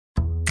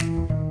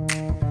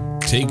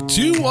take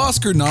two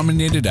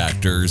Oscar-nominated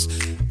actors,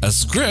 a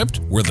script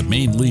where the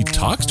main lead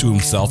talks to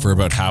himself for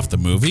about half the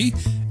movie,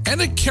 and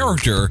a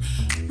character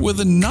with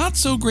a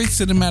not-so-great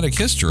cinematic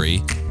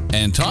history,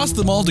 and toss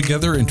them all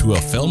together into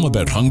a film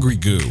about hungry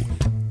goo.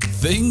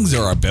 Things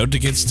are about to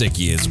get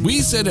sticky as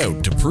we set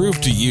out to prove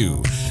to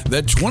you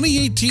that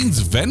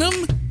 2018's Venom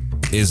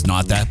is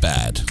not that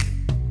bad.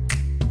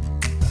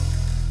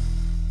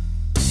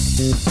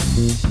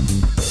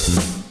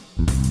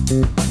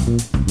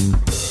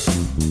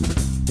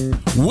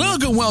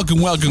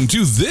 Welcome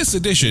to this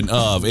edition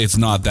of It's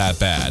Not That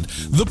Bad,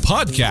 the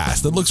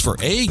podcast that looks for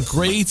A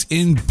grades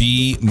in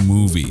B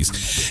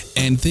movies.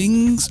 And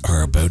things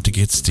are about to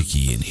get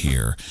sticky in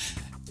here.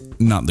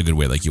 Not in the good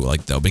way like you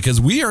like, though, because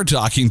we are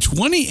talking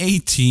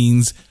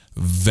 2018's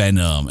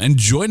Venom. And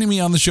joining me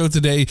on the show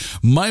today,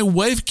 my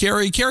wife,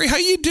 Carrie. Carrie, how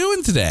you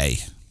doing today?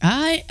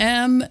 I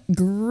am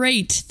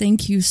great.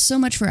 Thank you so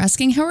much for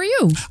asking. How are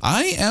you?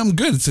 I am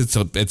good.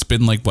 It's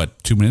been like,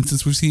 what, 2 minutes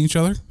since we've seen each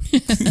other?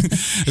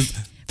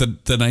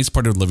 The nice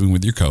part of living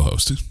with your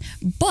co-host.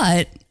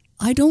 But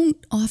I don't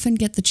often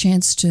get the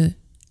chance to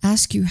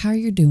ask you how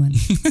you're doing.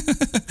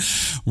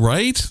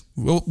 Right?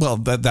 Well,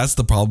 that's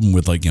the problem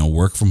with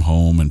work from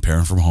home and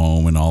parent from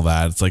home and all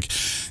that. It's like,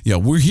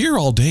 we're here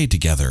all day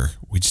together.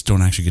 We just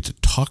don't actually get to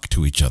talk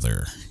to each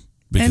other.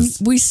 And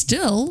we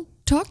still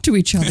talk to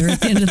each other at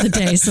the end of the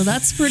day. So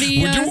that's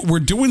pretty... We're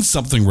doing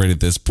something right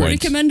at this point.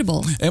 Pretty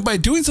commendable. And by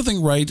doing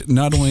something right,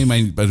 not only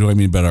do I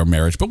mean about our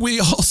marriage, but we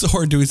also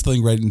are doing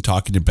something right in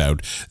talking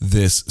about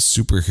this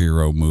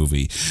superhero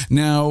movie.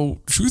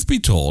 Now, truth be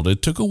told,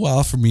 it took a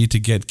while for me to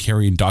get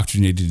Carrie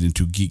indoctrinated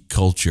into geek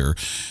culture.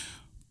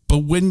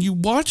 But when you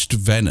watched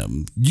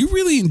Venom, you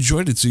really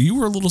enjoyed it. So you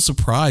were a little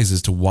surprised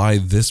as to why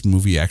this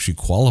movie actually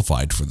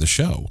qualified for the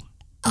show.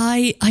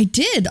 I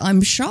did.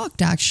 I'm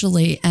shocked,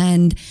 actually.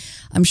 And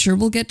I'm sure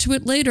we'll get to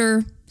it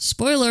later.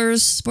 Spoiler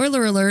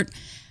alert.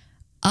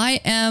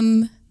 I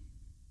am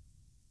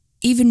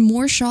even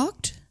more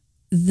shocked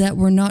that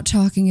we're not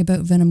talking about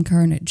Venom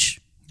Carnage.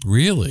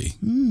 Really?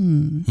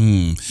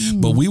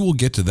 But we will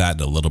get to that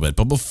in a little bit.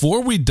 But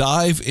before we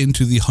dive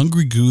into the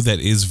hungry goo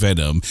that is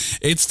Venom,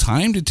 it's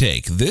time to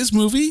take this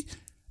movie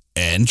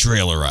and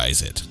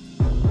trailerize it.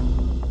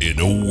 In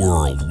a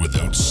world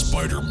without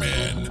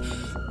Spider-Man,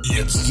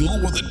 yet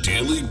still with a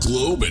Daily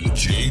Globe and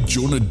J.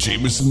 Jonah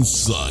Jameson's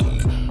son,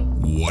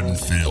 one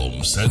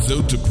film sets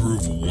out to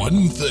prove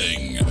one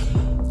thing,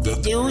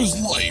 that there is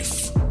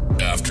life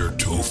after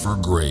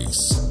Topher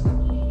Grace.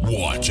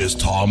 Watch as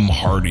Tom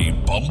Hardy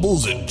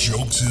bumbles and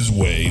jokes his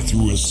way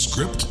through a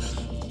script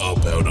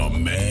about a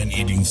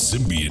man-eating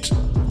symbiote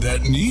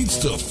that needs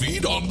to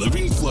feed on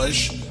living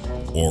flesh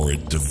or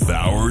it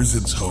devours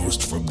its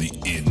host from the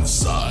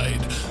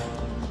inside.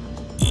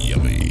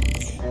 Yummy.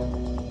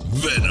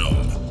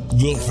 Venom,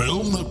 the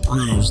film that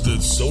proves that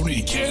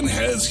Sony can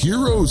has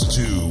heroes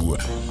too,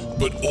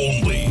 but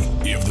only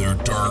if they're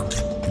dark,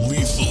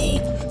 lethal,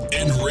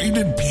 and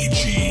rated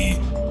PG,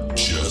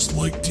 just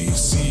like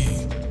DC.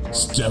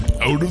 Step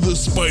out of the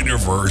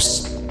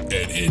Spider-Verse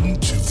and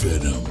into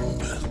Venom.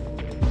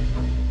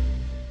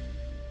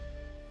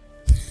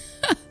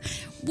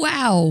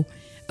 Wow.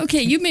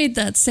 Okay, you made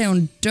that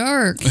sound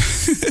dark.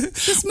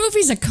 This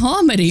movie's a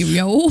comedy,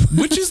 yo.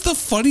 Which is the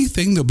funny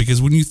thing, though,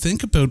 because when you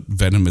think about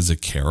Venom as a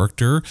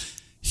character,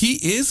 he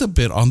is a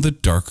bit on the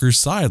darker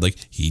side. Like,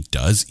 he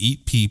does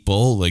eat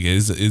people. Like,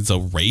 it's a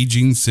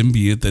raging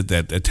symbiote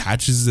that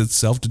attaches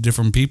itself to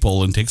different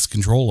people and takes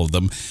control of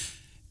them.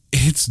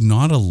 It's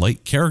not a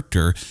light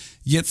character,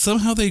 yet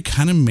somehow they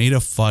kind of made a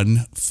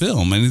fun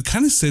film. And it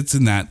kind of sits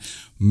in that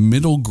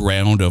middle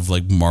ground of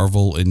like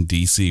Marvel and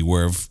DC,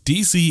 where if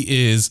DC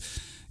is,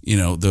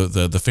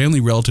 the family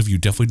relative you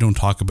definitely don't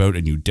talk about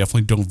and you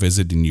definitely don't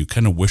visit and you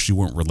kind of wish you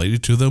weren't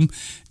related to them,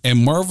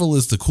 and Marvel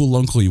is the cool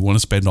uncle you want to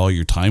spend all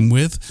your time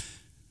with,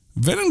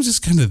 Venom's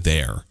just kind of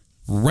there,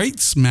 right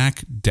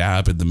smack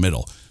dab in the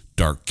middle.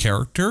 Dark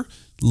character,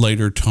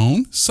 lighter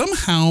tone.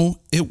 Somehow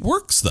it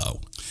works, though.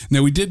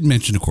 Now, we did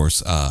mention, of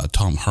course,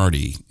 Tom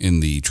Hardy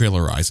in the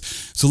trailerize.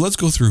 So let's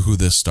go through who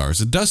this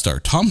stars. It does star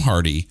Tom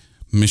Hardy,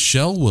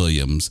 Michelle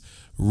Williams,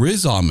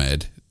 Riz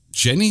Ahmed,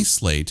 Jenny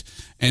Slate,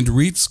 and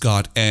Reed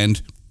Scott.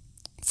 And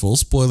full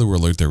spoiler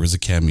alert, there is a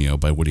cameo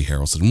by Woody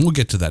Harrelson. And we'll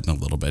get to that in a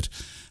little bit.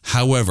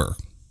 However,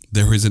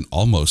 there is an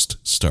almost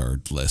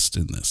starred list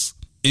in this.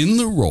 In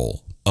the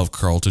role of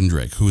Carlton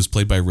Drake, who is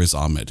played by Riz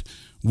Ahmed,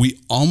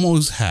 we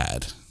almost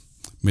had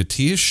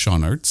Matthias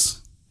Schoenaerts,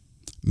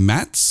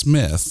 Matt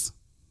Smith,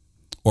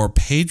 or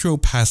Pedro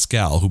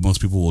Pascal, who most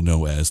people will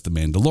know as The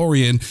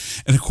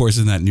Mandalorian, and of course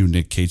in that new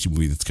Nick Cage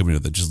movie that's coming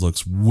out that just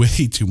looks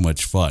way too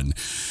much fun.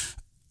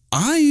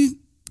 I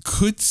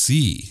could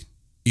see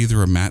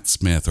either a Matt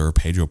Smith or a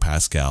Pedro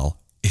Pascal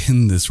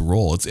in this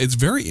role. It's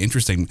very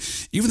interesting,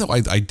 even though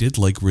I did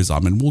like Riz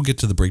Ahmed. We'll get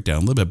to the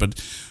breakdown a little bit,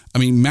 but I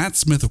mean, Matt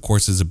Smith, of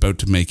course, is about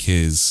to make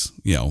his,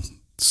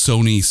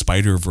 Sony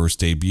Spider-Verse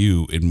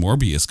debut in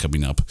Morbius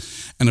coming up.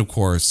 And of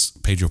course,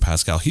 Pedro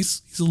Pascal,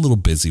 he's a little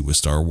busy with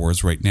Star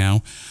Wars right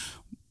now.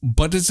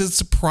 But does it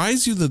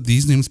surprise you that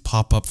these names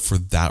pop up for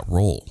that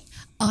role?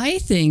 I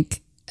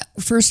think,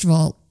 first of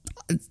all,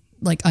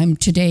 like I'm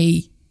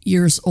today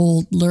years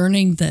old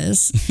learning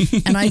this,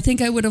 and I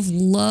think I would have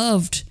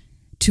loved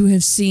to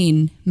have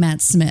seen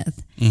Matt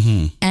Smith.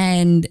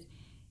 And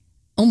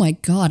oh my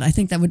God, I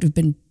think that would have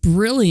been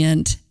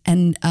brilliant.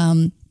 And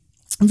I'm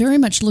very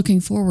much looking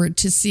forward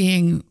to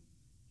seeing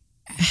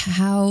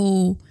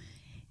how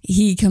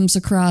he comes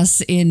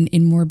across in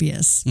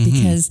Morbius,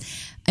 because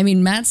I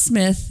mean, Matt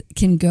Smith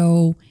can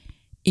go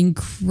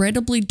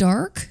incredibly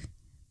dark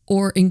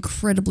or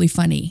incredibly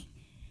funny.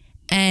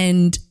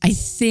 And I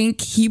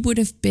think he would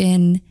have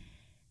been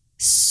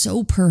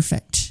so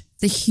perfect.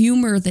 The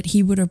humor that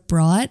he would have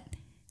brought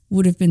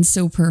would have been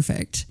so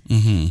perfect.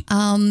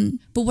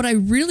 But what I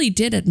really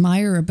did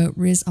admire about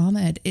Riz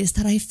Ahmed is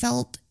that I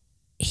felt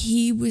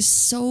he was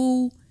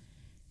so,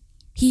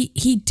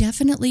 he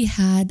definitely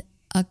had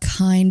a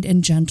kind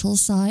and gentle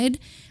side.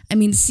 I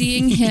mean,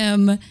 seeing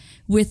him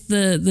with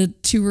the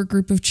tour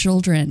group of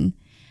children.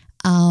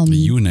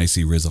 You and I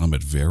see Riz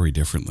Ahmed very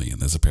differently in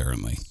this,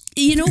 apparently.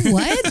 You know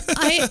what?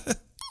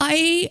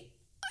 I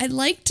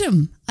liked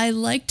him. I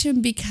liked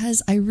him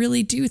because I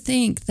really do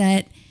think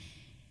that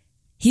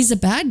he's a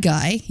bad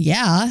guy,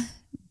 yeah,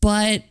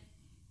 but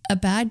a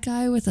bad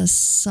guy with a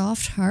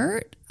soft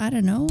heart? I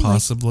don't know.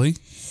 Possibly.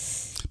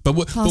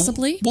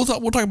 Possibly. We'll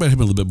talk about him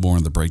a little bit more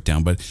in the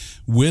breakdown. But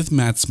with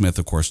Matt Smith,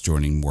 of course,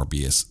 joining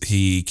Morbius,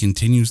 he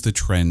continues the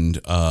trend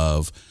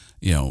of,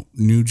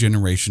 new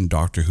generation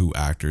Doctor Who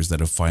actors that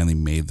have finally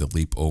made the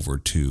leap over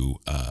to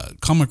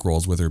comic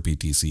roles, whether it be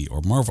DC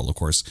or Marvel. Of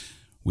course,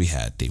 we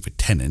had David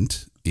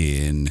Tennant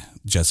in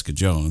Jessica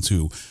Jones,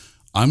 who,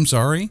 I'm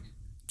sorry,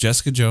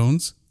 Jessica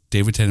Jones,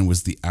 David Tennant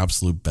was the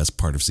absolute best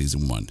part of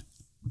season 1.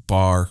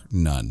 Bar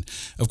none.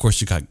 Of course,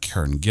 you got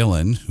Karen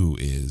Gillan, who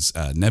is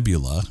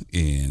Nebula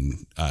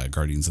in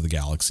Guardians of the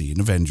Galaxy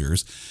and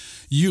Avengers.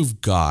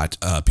 You've got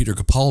Peter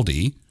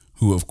Capaldi,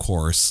 who, of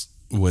course,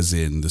 was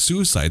in the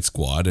Suicide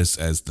Squad as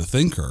the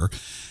Thinker.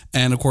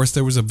 And, of course,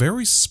 there was a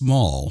very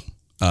small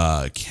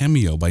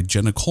cameo by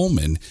Jenna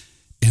Coleman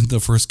in the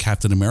first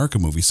Captain America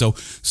movie. So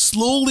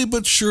slowly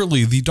but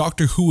surely, the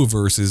Doctor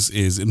Who-averse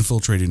is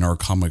infiltrating our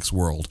comics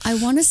world. I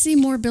want to see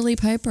more Billie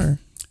Piper.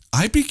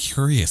 I'd be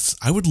curious.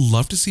 I would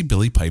love to see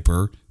Billie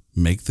Piper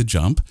make the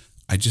jump.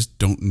 I just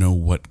don't know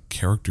what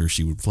character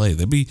she would play.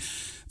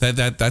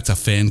 That's a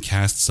fan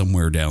cast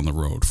somewhere down the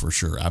road for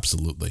sure.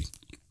 Absolutely.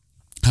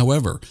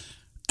 However,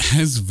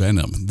 as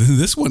Venom,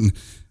 this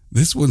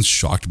one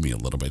shocked me a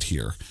little bit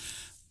here.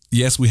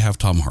 Yes, we have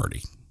Tom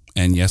Hardy.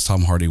 And yes,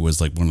 Tom Hardy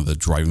was like one of the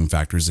driving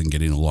factors in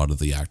getting a lot of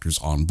the actors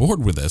on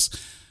board with this.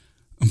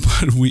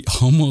 But we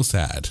almost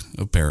had,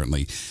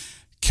 apparently,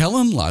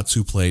 Kellen Lutz,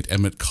 who played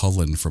Emmett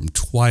Cullen from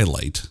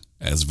Twilight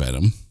as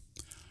Venom,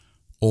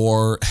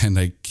 or, and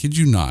I kid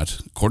you not,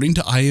 according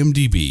to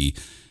IMDb,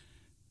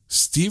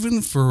 Stephen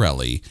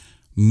Farrelly.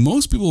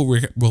 Most people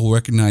will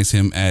recognize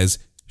him as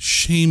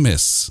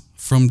Sheamus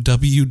from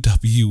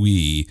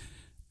WWE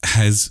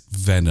as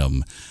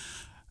Venom.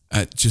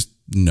 Just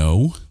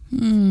no.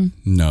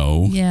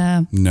 No.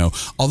 Yeah. No.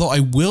 Although I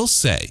will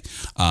say,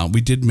 we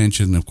did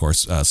mention, of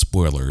course,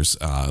 spoilers.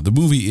 The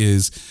movie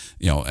is,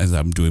 as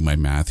I'm doing my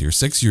math here,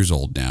 6 years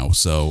old now.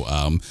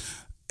 So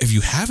if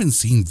you haven't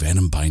seen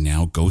Venom by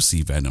now, go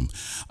see Venom.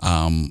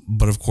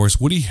 But of course,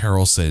 Woody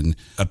Harrelson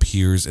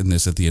appears in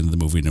this at the end of the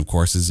movie, and of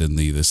course is in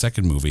the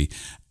second movie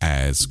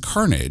as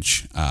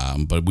Carnage.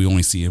 But we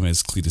only see him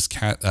as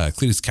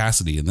Cletus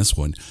Cassidy in this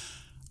one.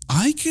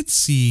 I could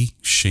see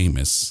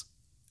Sheamus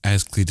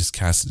as Cletus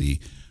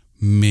Cassidy.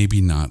 Maybe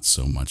not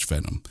so much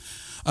Venom.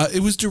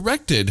 It was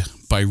directed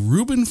by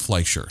Ruben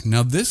Fleischer.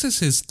 Now, this is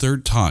his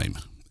third time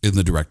in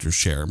the director's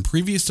chair. And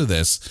previous to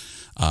this,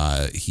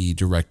 he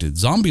directed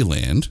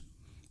Zombieland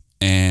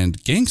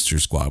and Gangster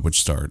Squad,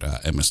 which starred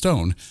Emma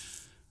Stone.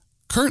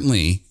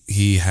 Currently,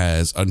 he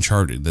has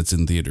Uncharted that's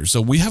in theaters. So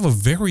we have a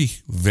very,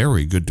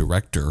 very good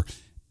director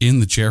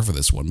in the chair for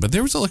this one. But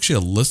there was actually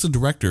a list of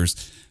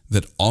directors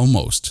that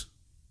almost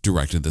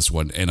directed this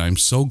one. And I'm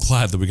so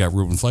glad that we got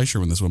Ruben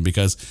Fleischer in this one,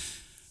 because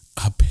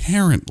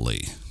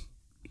apparently,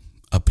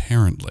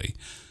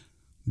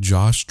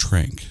 Josh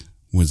Trank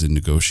was in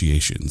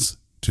negotiations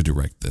to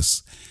direct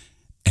this,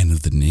 and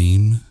the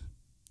name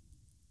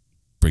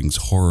brings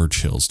horror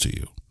chills to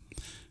you.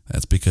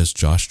 That's because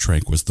Josh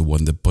Trank was the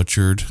one that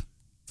butchered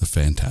the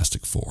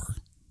Fantastic Four.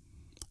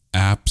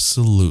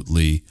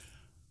 Absolutely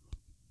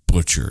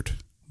butchered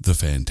the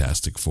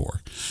Fantastic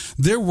Four.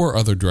 There were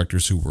other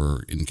directors who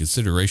were in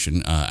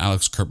consideration.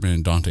 Alex Kurtzman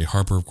and Dante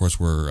Harper, of course,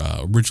 were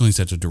originally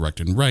set to direct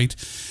and write.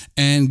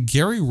 And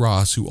Gary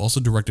Ross, who also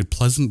directed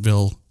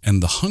Pleasantville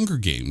and The Hunger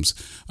Games,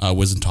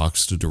 was in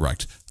talks to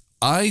direct.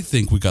 I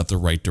think we got the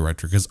right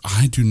director, because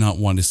I do not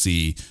want to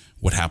see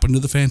what happened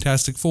to the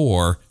Fantastic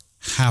Four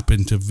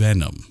happen to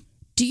Venom.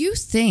 Do you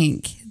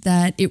think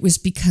that it was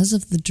because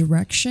of the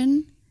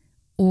direction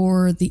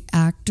or the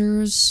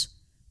actors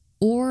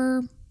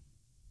or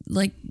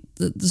like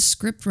the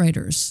script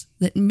writers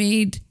that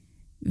made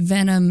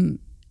Venom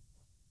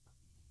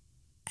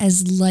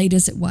as light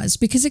as it was?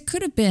 Because it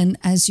could have been,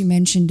 as you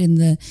mentioned in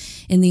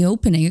the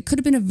opening, it could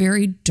have been a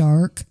very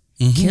dark,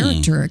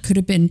 character. It could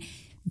have been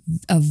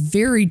a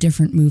very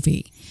different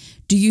movie.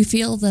 Do you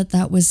feel that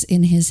that was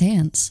in his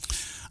hands?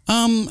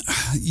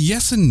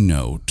 Yes and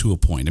no to a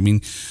point. I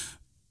mean,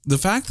 the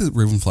fact that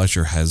Raven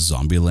Fleischer has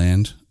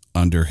Zombieland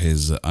under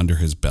his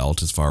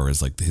belt as far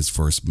as like his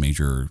first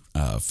major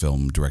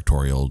film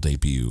directorial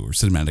debut or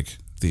cinematic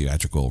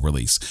theatrical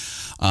release,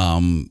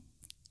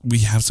 we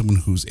have someone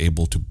who's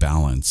able to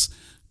balance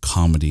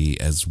comedy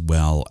as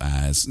well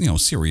as,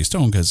 serious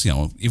tone, because,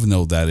 even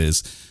though that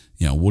is,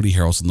 Woody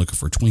Harrelson looking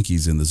for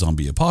Twinkies in the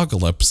zombie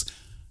apocalypse,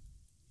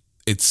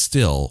 it's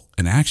still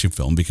an action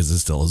film because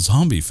it's still a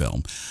zombie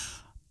film.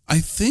 I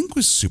think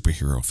with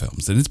superhero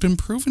films, and it's been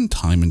proven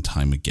time and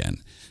time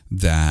again,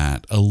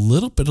 that a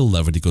little bit of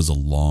levity goes a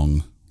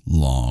long,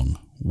 long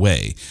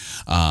way.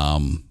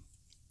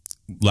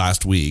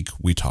 Last week,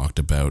 we talked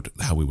about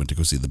how we went to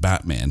go see The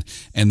Batman,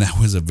 and that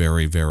was a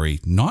very, very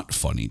not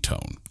funny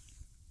tone.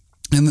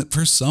 And that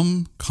for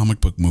some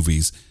comic book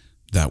movies,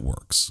 that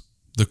works.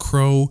 The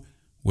Crow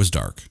was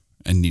dark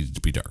and needed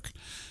to be dark.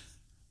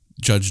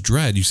 Judge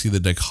Dredd, you see the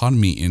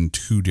dichotomy in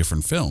two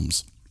different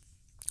films.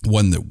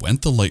 One that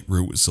went the light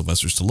route with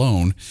Sylvester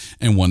Stallone,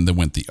 and one that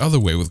went the other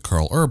way with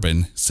Carl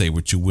Urban. Say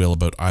what you will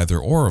about either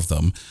or of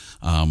them.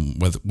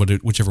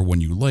 Whichever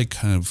one you like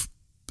kind of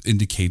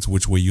indicates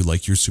which way you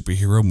like your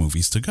superhero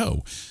movies to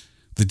go.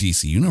 The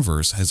DC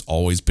Universe has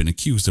always been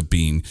accused of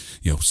being,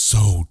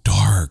 so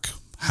dark.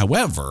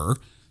 However,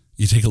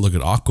 you take a look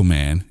at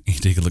Aquaman, you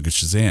take a look at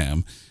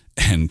Shazam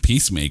and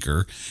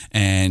Peacemaker,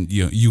 and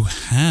you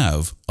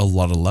have a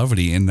lot of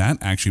levity, and that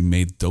actually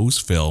made those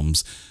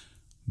films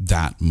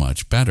that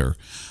much better.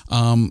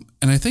 And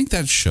I think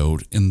that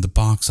showed in the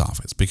box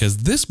office, because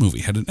this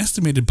movie had an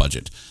estimated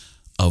budget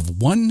of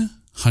 $100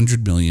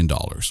 million.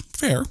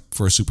 Fair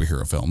for a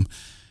superhero film.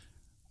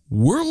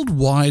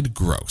 Worldwide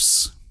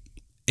gross,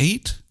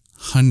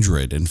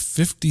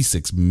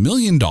 $856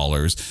 million.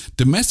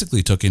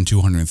 Domestically took in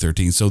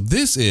 213. So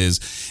this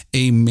is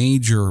a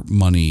major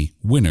money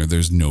winner.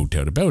 There's no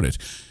doubt about it.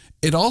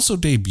 It also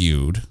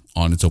debuted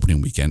on its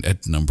opening weekend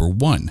at number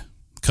 1,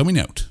 coming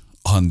out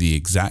on the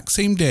exact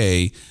same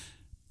day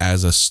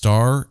as A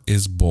Star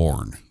Is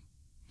Born.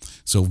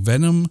 So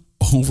Venom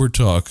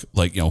overtook,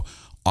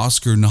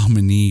 Oscar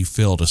nominee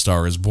filled A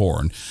Star Is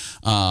Born.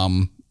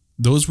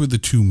 Those were the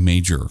two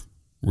major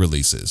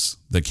releases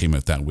that came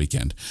out that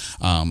weekend.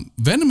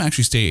 Venom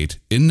actually stayed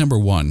in number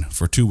 1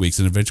 for 2 weeks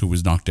and eventually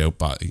was knocked out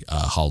by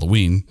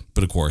Halloween.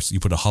 But of course, you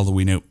put a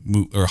Halloween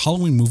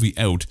movie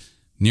out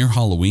near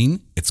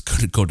Halloween, it's going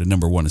to go to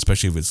number 1,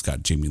 especially if it's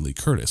got Jamie Lee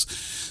Curtis.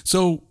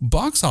 So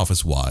box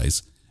office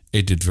wise,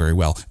 it did very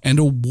well. And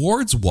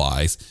awards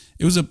wise,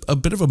 it was a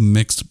bit of a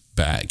mixed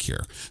bag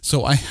here.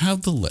 So I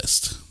have the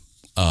list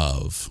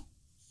of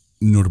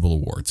notable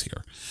awards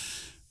here.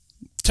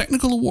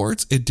 Technical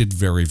awards, it did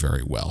very,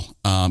 very well.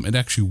 It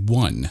actually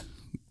won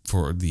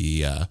for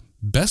the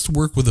Best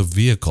Work with a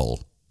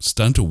Vehicle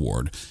Stunt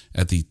Award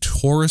at the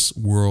Taurus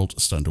World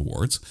Stunt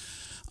Awards.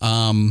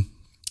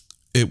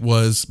 It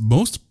was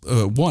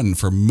won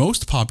for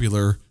Most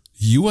Popular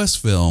U.S.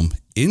 Film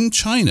in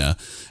China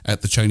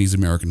at the Chinese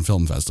American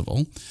Film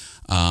Festival.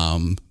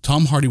 Tom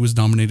Hardy was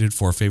nominated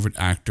for Favorite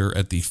Actor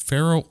at the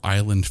Faroe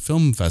Island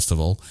Film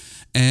Festival.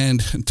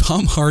 And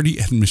Tom Hardy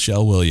and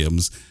Michelle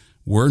Williams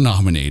were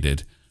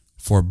nominated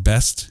for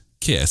Best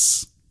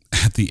Kiss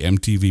at the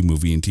MTV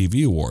Movie and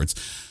TV Awards.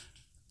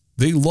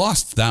 They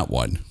lost that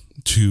one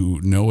to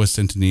Noah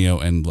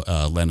Centineo and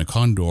Lana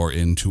Condor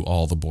in To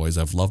All the Boys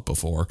I've Loved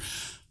Before.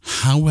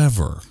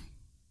 However,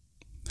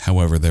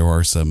 there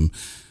are some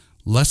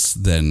less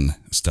than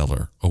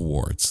stellar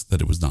awards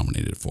that it was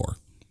nominated for.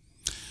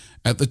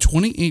 At the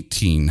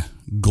 2018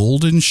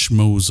 Golden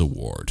Schmoes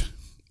Award,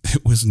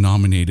 it was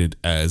nominated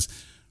as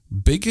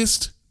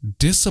Biggest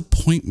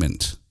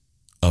Disappointment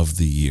of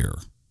the Year.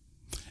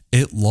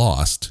 It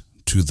lost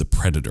to The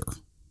Predator.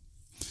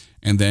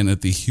 And then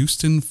at the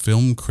Houston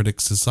Film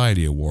Critics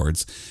Society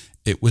Awards,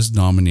 it was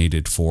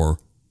nominated for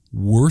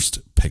Worst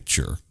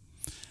Picture.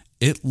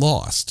 It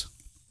lost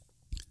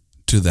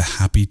to The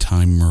Happy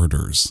Time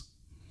Murders.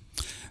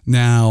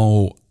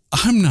 Now,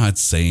 I'm not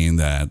saying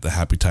that The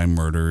Happy Time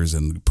Murders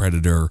and The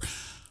Predator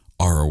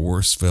are a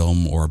worse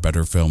film or a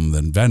better film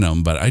than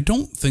Venom, but I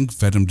don't think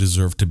Venom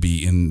deserved to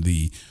be in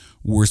the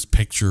Worst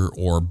Picture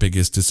or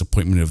Biggest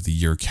Disappointment of the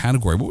Year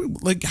category.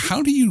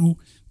 How do you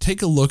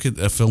take a look at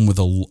a film with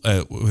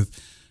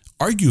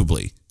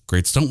arguably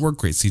great stunt work,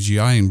 great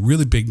CGI, and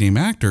really big name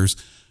actors?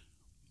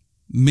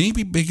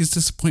 Maybe Biggest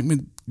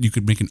Disappointment you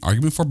could make an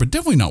argument for, but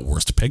definitely not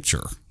Worst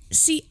Picture.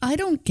 See, I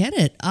don't get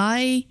it.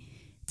 I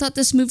thought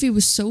this movie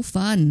was so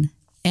fun.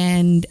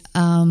 And,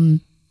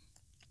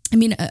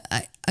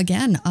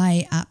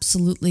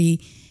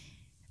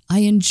 I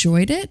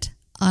enjoyed it.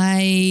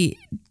 I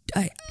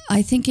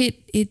think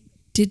it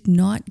did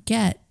not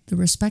get the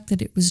respect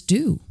that it was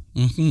due.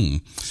 Mm-hmm.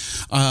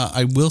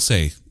 I will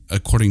say,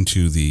 according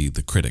to the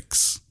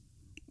critics,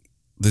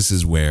 this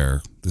is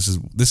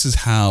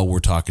how we're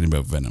talking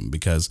about Venom,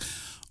 because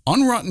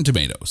on Rotten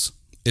Tomatoes,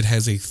 it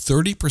has a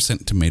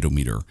 30% tomato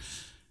meter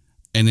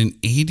and an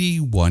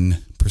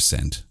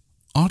 81%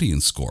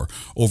 audience score.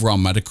 Over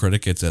on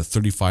Metacritic, it's a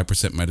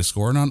 35%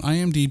 Metascore, and on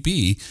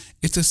IMDb,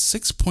 it's a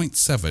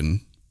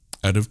 6.7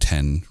 out of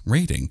 10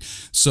 rating.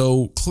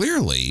 So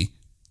clearly,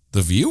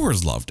 the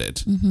viewers loved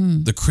it.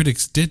 The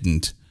critics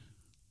didn't.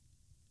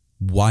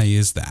 Why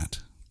is that?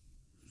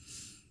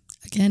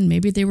 Again,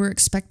 maybe they were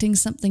expecting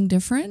something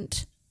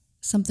different,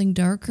 something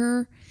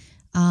darker.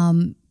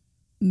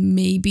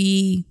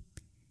 Maybe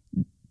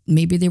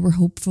they were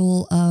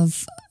hopeful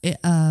of,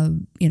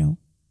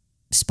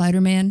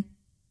 Spider-Man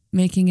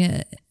making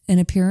an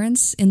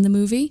appearance in the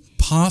movie.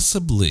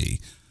 Possibly,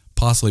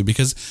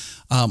 because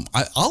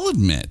I'll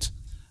admit,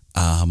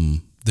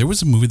 there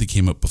was a movie that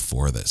came out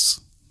before this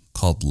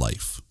called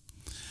Life.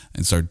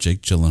 And starred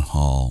Jake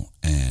Gyllenhaal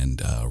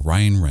and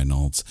Ryan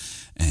Reynolds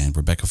and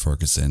Rebecca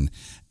Ferguson.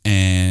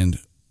 And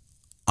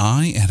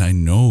I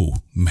know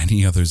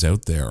many others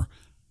out there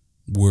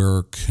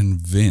were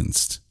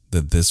convinced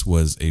that this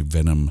was a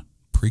Venom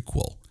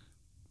prequel.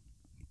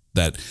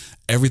 That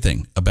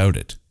everything about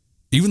it,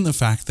 even the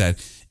fact that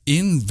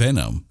in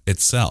Venom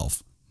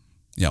itself,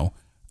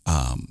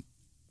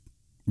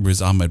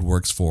 Riz Ahmed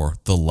works for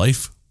the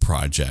Life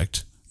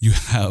Project. You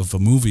have a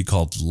movie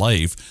called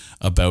Life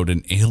about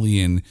an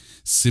alien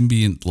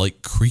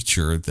symbiont-like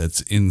creature that's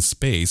in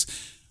space.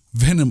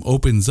 Venom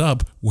opens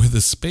up with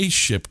a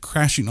spaceship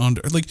crashing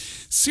onto... Like,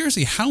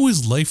 seriously, how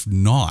is Life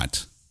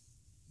not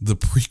the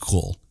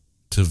prequel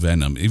to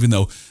Venom? Even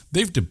though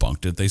they've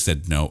debunked it. They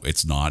said, no,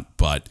 it's not,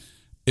 but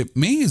it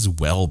may as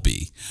well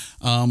be.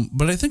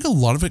 But I think a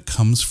lot of it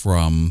comes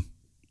from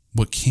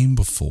what came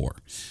before.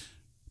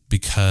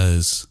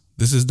 Because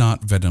this is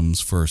not Venom's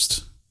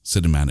first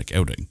cinematic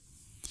outing.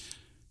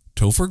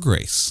 Topher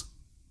Grace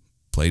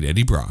played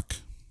Eddie Brock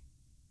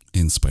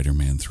in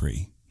Spider-Man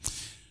 3.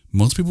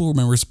 Most people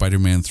remember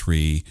Spider-Man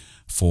 3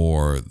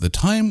 for the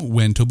time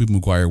when Tobey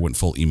Maguire went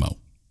full emo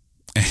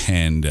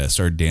and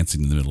started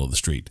dancing in the middle of the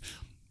street.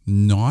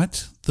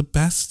 Not the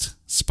best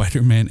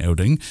Spider-Man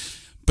outing,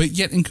 but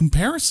yet in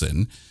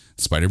comparison,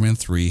 Spider-Man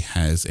 3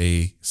 has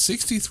a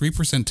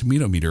 63%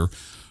 tomato meter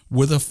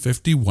with a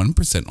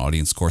 51%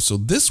 audience score. So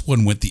this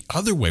one went the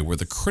other way, where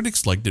the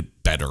critics liked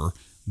it better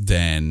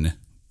than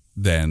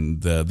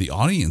the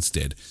audience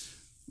did.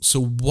 So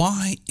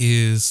why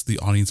is the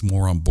audience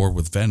more on board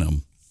with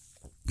Venom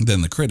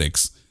than the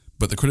critics?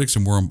 But the critics are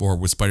more on board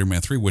with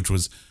Spider-Man 3, which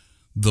was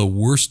the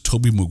worst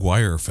Tobey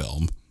Maguire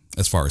film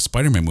as far as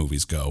Spider-Man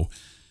movies go.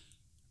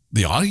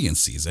 The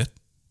audience sees it.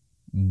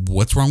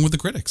 What's wrong with the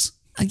critics?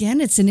 Again,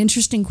 it's an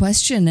interesting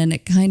question, and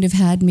it kind of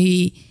had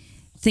me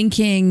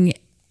thinking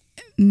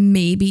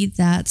maybe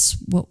that's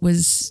what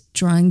was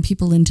drawing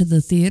people into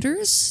the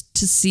theaters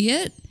to see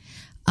it.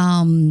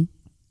 And,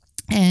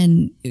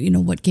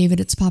 what gave it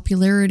its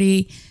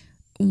popularity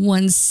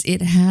once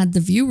it had the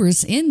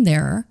viewers in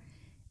there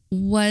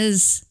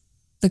was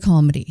the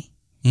comedy.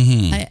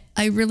 Mm-hmm.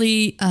 I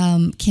really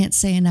can't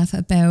say enough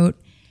about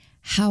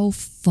how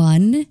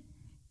fun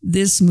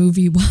this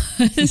movie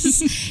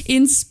was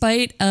in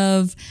spite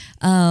of,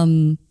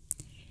 really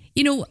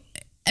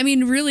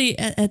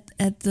at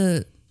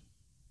the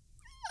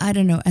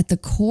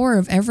core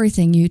of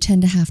everything, you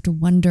tend to have to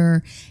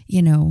wonder,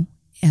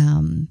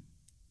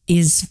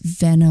 is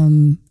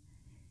Venom,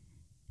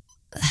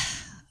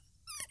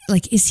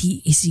 is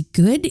he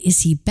good?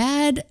 Is he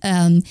bad?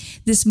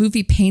 This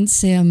movie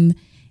paints him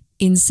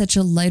in such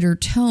a lighter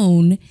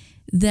tone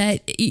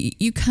that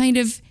you kind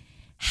of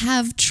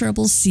have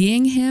trouble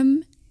seeing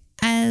him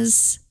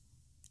as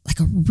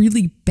like a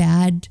really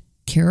bad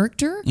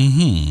character.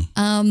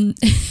 Mm-hmm.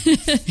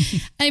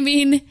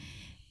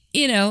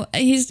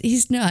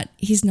 He's not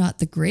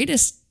the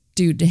greatest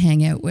dude to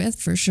hang out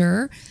with, for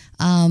sure.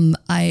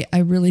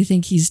 I really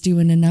think he's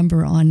doing a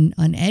number on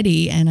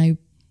Eddie, and I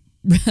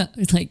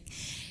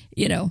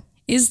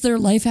is there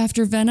life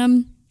after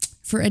Venom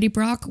for Eddie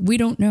Brock? We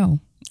don't know.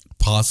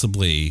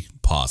 Possibly.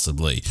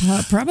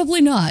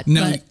 Probably not.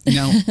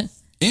 Now,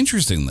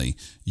 interestingly,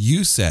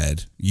 you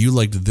said you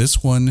liked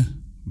this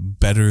one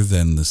better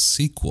than the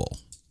sequel.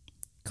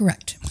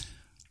 Correct.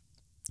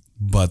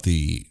 But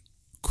the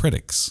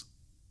critics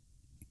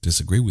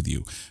disagree with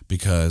you,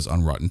 because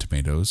on Rotten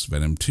Tomatoes,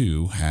 Venom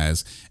 2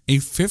 has a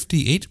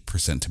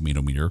 58%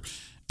 tomato meter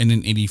and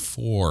an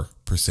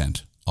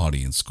 84%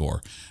 audience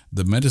score.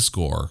 The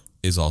Metascore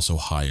is also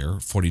higher,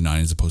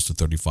 49 as opposed to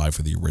 35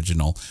 for the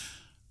original.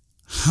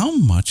 How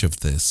much of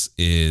this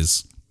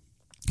is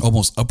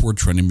almost upward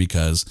trending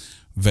because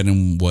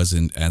Venom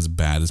wasn't as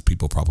bad as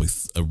people probably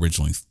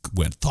originally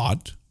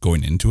thought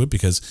going into it?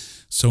 Because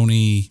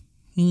Sony,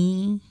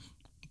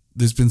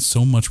 there's been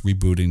so much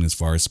rebooting as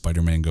far as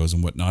Spider-Man goes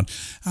and whatnot.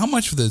 How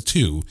much of the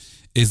two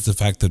is the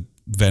fact that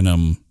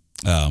Venom,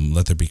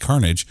 Let There Be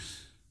Carnage,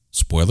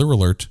 spoiler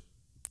alert,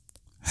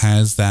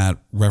 has that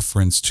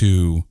reference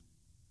to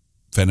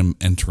Venom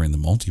entering the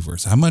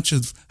multiverse? How much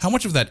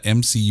of that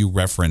MCU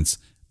reference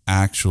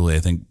actually,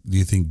 do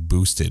you think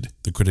boosted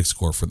the critic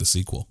score for the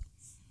sequel?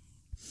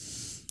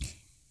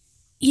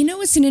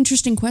 It's an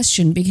interesting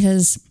question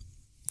because,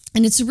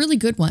 and it's a really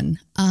good one.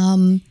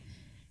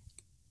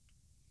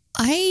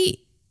 I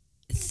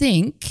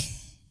think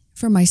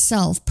for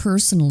myself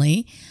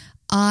personally,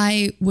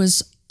 I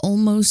was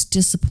almost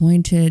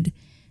disappointed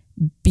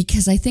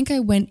because I think I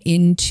went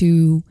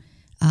into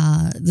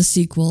the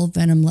sequel,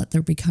 Venom, Let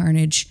There Be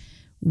Carnage,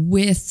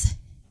 with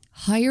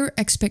higher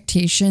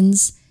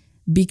expectations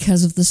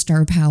because of the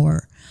star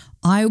power.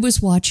 I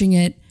was watching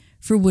it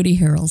for Woody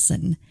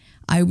Harrelson.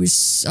 I was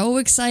so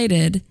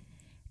excited,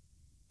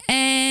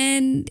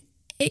 and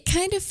it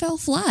kind of fell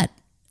flat,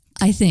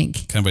 I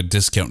think. Kind of a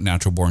discount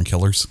Natural Born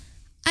Killers.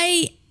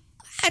 I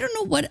don't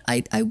know what,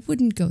 I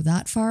wouldn't go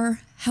that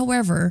far.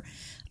 However,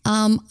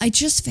 I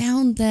just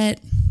found that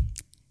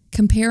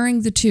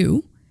comparing the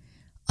two,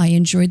 I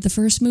enjoyed the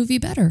first movie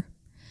better.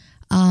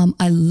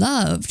 I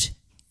loved,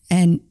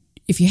 and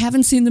if you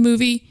haven't seen the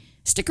movie,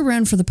 stick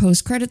around for the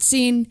post-credit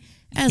scene.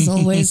 As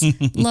always,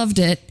 loved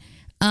it.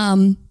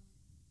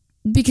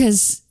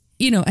 Because,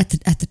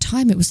 at the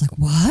time it was like,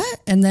 what?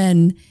 And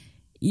then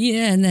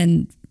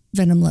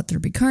Venom Let There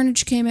Be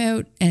Carnage came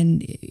out,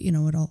 and,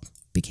 it all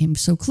became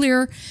so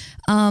clear.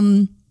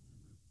 I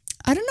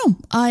don't know.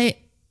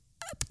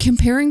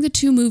 Comparing the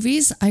two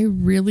movies, I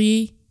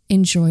really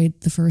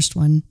enjoyed the first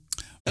one.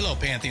 Hello,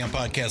 Pantheon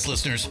Podcast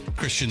listeners.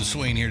 Christian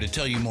Swain here to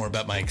tell you more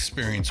about my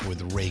experience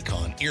with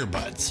Raycon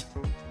earbuds.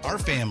 Our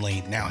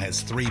family now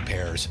has 3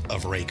 pairs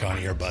of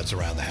Raycon earbuds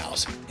around the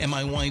house, and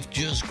my wife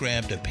just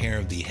grabbed a pair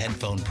of the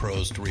Headphone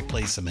Pros to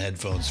replace some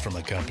headphones from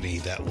a company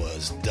that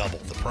was double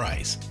the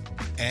price.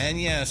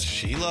 And yes,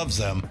 she loves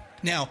them.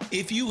 Now,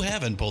 if you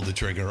haven't pulled the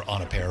trigger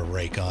on a pair of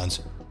Raycons,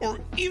 or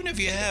even if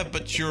you have,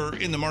 but you're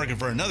in the market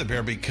for another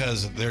pair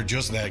because they're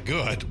just that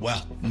good,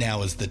 well,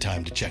 now is the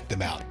time to check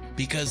them out,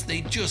 because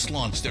they just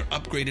launched their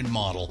upgraded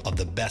model of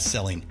the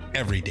best-selling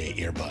everyday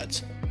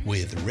earbuds.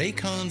 With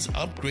Raycon's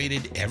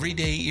upgraded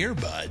everyday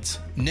earbuds,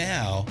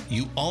 now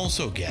you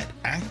also get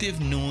active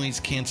noise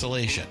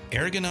cancellation,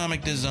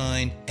 ergonomic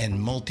design, and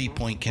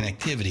multi-point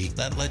connectivity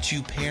that lets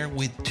you pair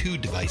with 2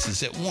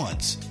 devices at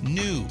once.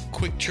 New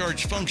quick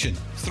charge function,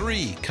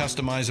 3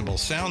 customizable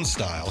sound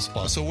styles,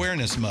 plus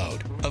awareness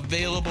mode.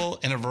 Available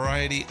in a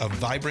variety of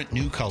vibrant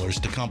new colors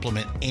to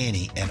complement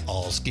any and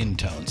all skin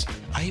tones.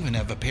 I even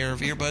have a pair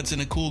of earbuds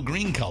in a cool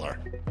green color.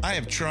 I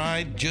have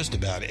tried just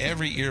about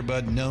every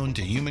earbud known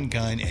to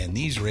humankind, and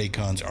these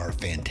Raycons are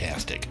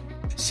fantastic.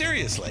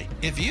 Seriously,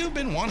 if you've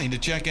been wanting to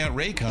check out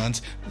Raycons,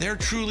 there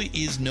truly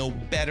is no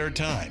better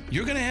time.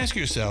 You're going to ask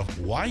yourself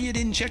why you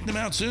didn't check them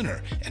out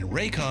sooner, and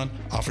Raycon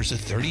offers a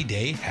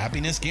 30-day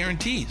happiness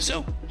guarantee.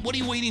 So what are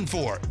you waiting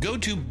for? Go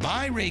to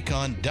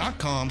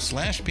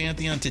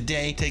buyraycon.com/Pantheon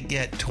today to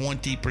get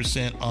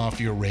 20%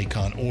 off your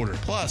Raycon order,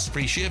 plus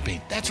free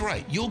shipping. That's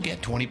right, you'll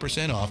get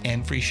 20% off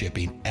and free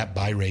shipping at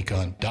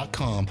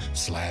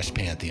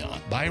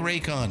buyraycon.com/Pantheon.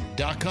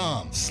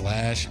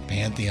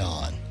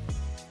 buyraycon.com/Pantheon.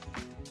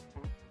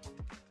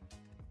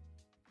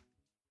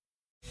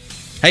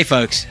 Hey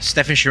folks,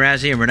 Stefan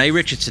Shirazi and Renee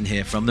Richardson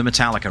here from the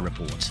Metallica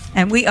Report.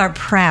 And we are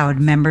proud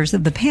members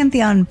of the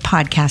Pantheon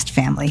podcast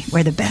family,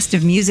 where the best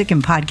of music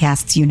and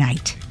podcasts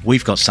unite.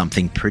 We've got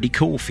something pretty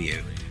cool for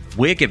you.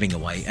 We're giving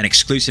away an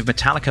exclusive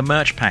Metallica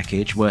merch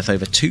package worth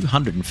over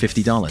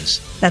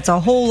 $250. That's a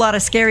whole lot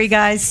of Scary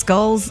Guys,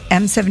 Skulls,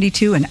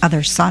 M72, and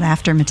other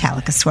sought-after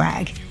Metallica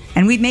swag.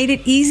 And we've made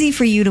it easy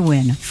for you to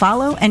win.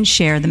 Follow and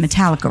share the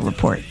Metallica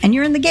Report, and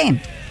you're in the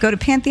game. Go to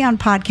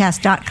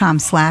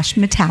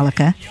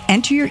pantheonpodcast.com/Metallica,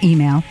 enter your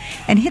email,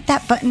 and hit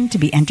that button to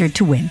be entered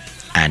to win.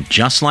 And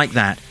just like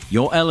that,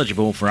 you're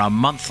eligible for our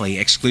monthly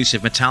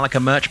exclusive Metallica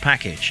merch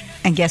package.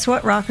 And guess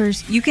what,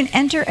 rockers? You can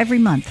enter every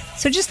month,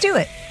 so just do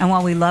it. And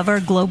while we love our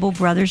global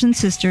brothers and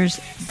sisters,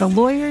 the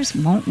lawyers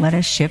won't let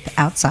us ship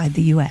outside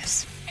the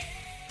U.S.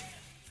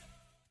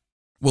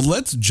 Well,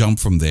 let's jump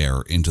from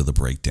there into the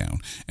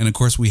breakdown. And of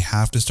course, we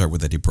have to start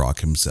with Eddie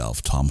Brock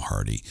himself, Tom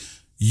Hardy.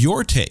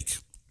 Your take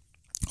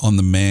on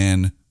the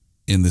man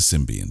in the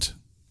symbiont.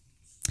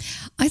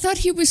 I thought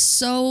he was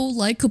so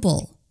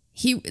likable.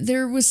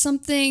 There was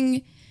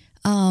something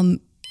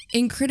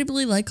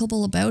incredibly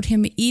likable about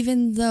him,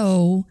 even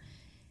though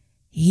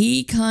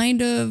he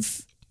kind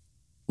of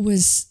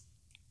was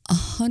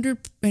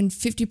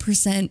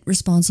 150%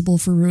 responsible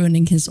for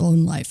ruining his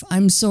own life.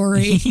 I'm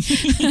sorry.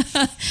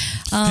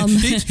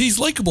 He's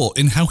likable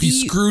in how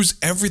he screws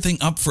everything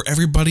up for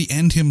everybody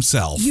and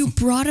himself. You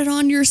brought it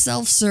on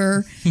yourself,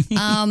 sir.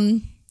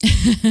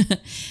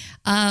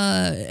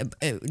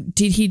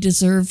 Did he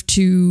deserve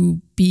to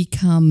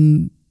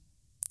become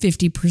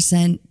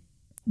 50%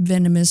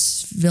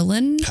 venomous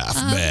villain? Half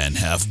man,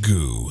 half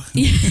goo.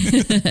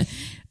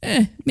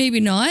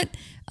 Maybe not.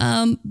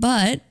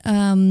 But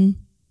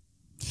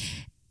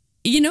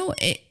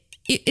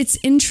it's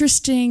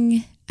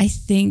interesting, I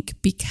think,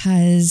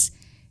 because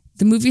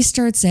the movie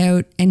starts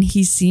out and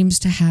he seems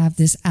to have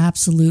this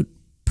absolute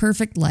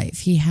perfect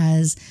life. He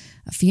has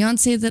a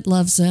fiance that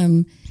loves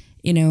him.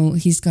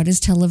 He's got his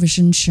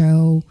television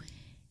show.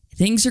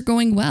 Things are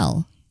going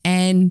well.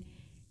 And,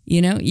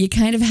 you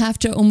kind of have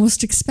to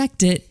almost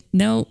expect it.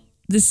 No,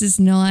 this is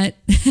not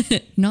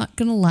going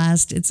to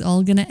last. It's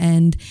all going to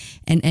end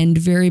and end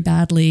very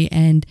badly.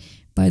 And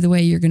by the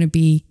way, you're going to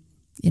be,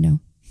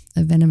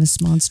 a venomous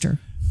monster.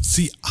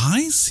 See,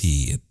 I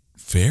see it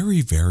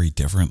very, very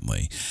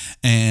differently.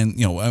 And,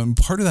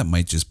 part of that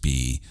might just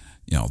be,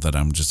 that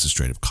I'm just a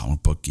straight up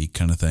comic book geek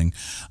kind of thing.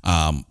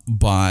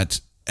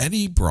 But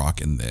Eddie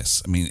Brock in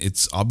this, I mean,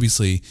 it's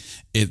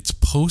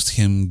post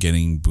him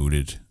getting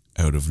booted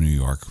out of New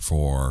York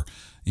for,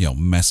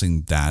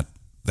 messing that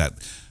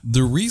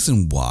the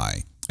reason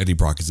why Eddie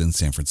Brock is in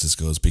San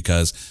Francisco is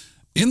because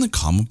in the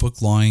comic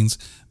book lines,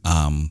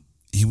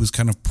 he was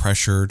kind of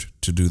pressured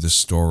to do this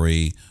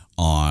story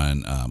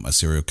on a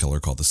serial killer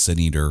called the Sin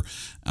Eater.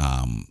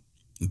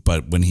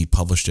 But when he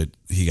published it,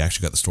 he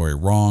actually got the story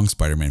wrong.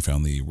 Spider-Man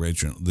found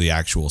the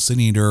actual Sin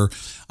Eater.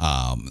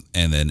 And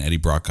then Eddie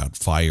Brock got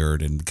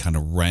fired and kind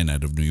of ran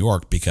out of New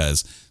York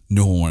because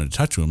no one wanted to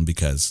touch him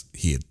because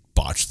he had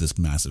botched this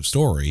massive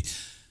story.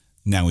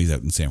 Now he's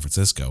out in San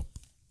Francisco.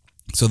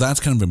 So that's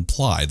kind of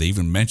implied. They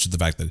even mentioned the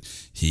fact that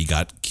he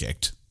got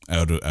kicked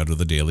out of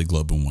the Daily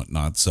Globe and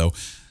whatnot. So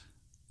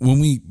when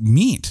we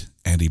meet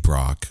Eddie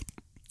Brock,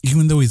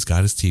 even though he's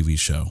got his TV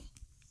show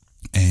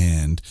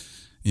and,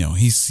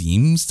 he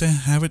seems to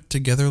have it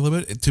together a little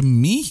bit, to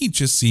me, he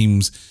just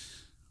seems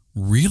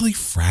really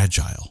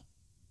fragile.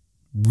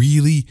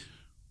 Really,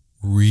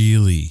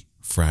 really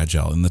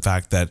fragile. And the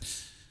fact that,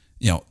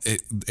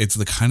 it's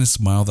the kind of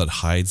smile that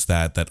hides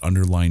that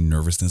underlying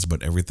nervousness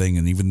about everything.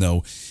 And even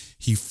though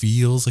he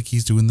feels like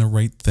he's doing the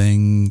right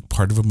thing,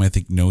 part of him, I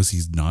think, knows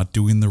he's not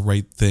doing the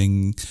right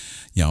thing.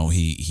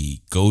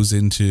 He goes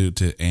into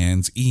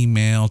Anne's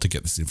email to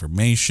get this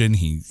information.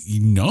 He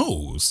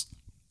knows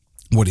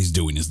what he's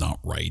doing is not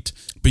right,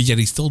 but yet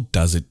he still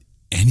does it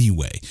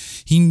anyway.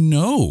 He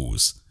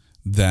knows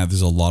that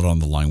there's a lot on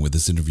the line with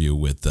this interview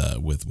with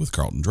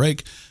Carlton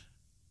Drake,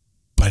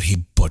 but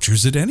he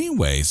butchers it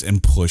anyways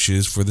and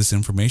pushes for this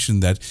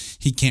information that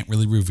he can't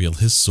really reveal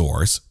his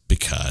source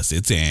because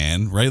it's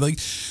Anne, right? Like,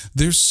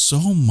 there's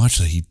so much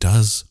that he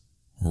does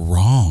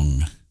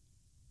wrong,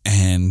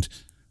 and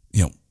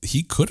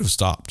he could have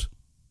stopped.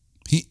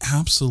 He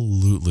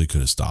absolutely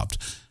could have stopped,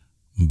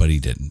 but he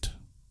didn't.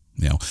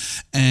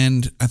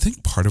 And I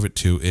think part of it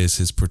too is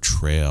his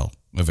portrayal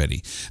of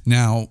Eddie.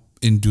 Now,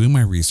 in doing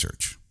my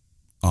research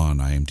on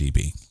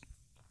IMDb,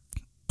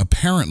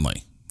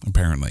 apparently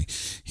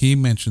he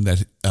mentioned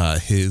that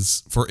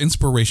for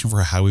inspiration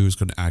for how he was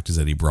going to act as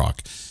Eddie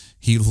Brock,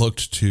 he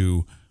looked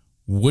to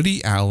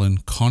Woody Allen,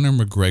 Conor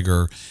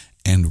McGregor,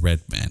 and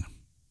Redman.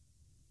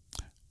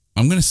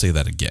 I'm going to say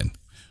that again.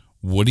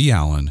 Woody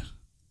Allen,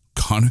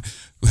 Conor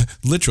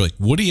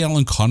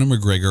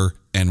McGregor,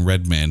 and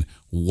Redman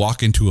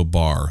walk into a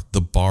bar.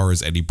 The bar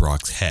is Eddie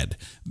Brock's head.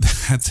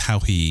 That's how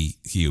he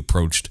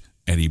approached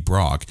Eddie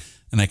Brock.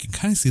 And I can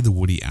kind of see the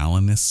Woody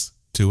Allenness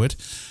to it.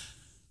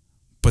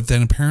 But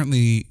then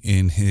apparently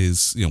in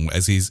his,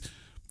 as he's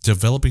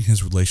developing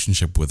his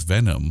relationship with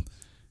Venom,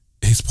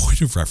 his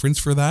point of reference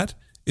for that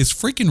is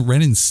freaking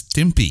Ren and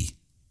Stimpy.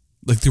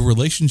 Like, the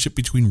relationship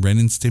between Ren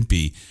and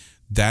Stimpy,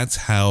 that's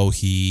how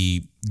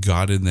he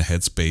got in the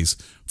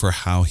headspace for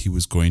how he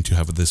was going to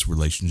have this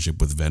relationship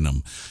with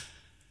Venom.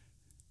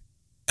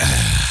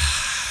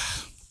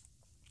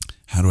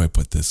 How do I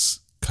put this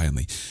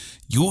kindly?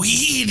 You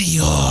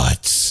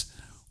idiots!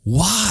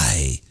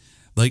 Why?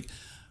 Like,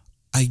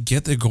 I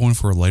get they're going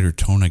for a lighter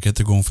tone. I get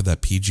they're going for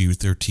that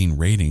PG-13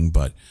 rating,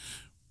 but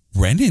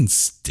Ren and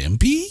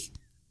Stimpy?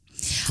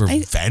 For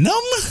Venom?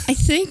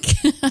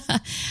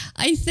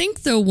 I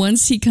think though,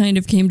 once he kind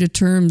of came to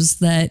terms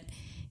that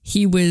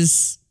he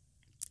was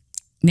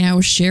now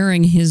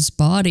sharing his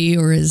body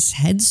or his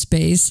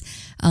headspace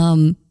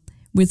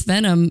with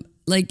Venom,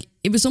 like,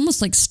 it was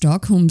almost like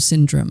Stockholm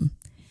syndrome,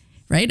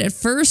 right? At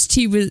first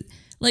he was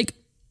like,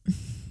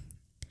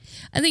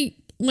 I think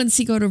once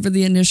he got over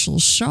the initial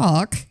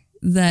shock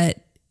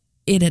that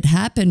it had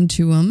happened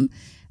to him,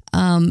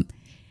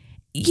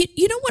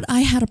 you know what? I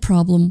had a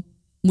problem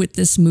with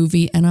this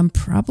movie, and I'm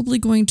probably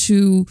going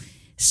to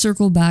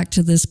circle back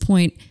to this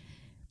point.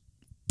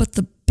 But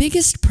the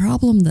biggest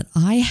problem that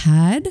I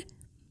had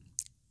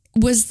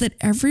was that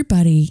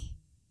everybody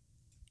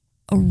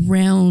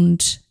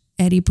around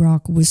Eddie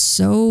Brock was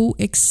so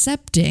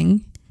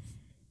accepting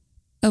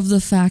of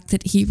the fact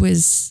that he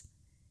was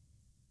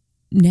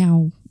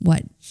now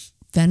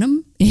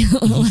Venom,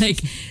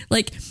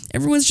 like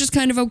everyone's just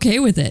kind of okay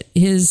with it.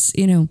 His,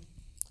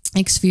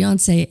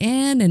 ex-fiance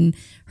Anne and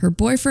her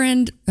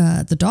boyfriend,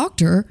 the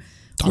doctor,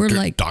 were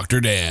like,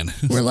 Dr. Dan.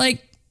 We're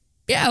like,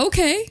 yeah,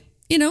 okay,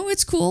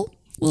 it's cool.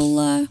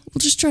 We'll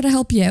just try to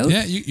help you out.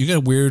 Yeah, you got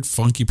a weird,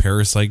 funky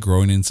parasite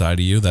growing inside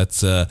of you.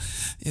 That's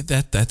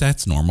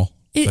that's normal.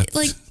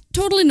 Like,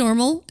 totally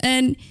normal.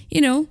 And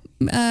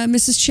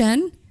Mrs.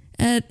 Chen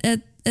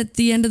at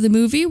the end of the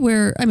movie,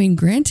 where, I mean,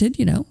 granted,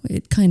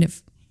 it kind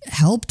of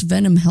helped.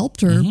 Venom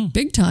helped her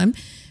big time,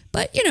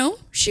 but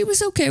she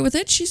was okay with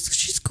it.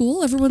 She's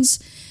cool. Everyone's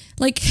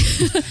like,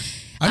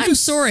 I'm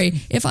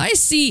sorry if I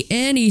see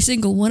any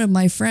single one of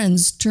my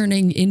friends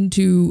turning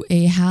into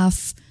a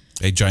half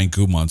A giant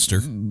goo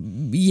monster.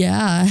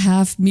 Yeah, a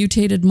half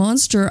mutated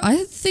monster.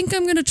 I think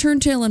I'm going to turn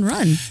tail and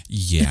run.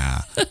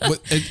 Yeah.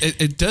 But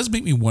it does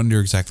make me wonder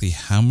exactly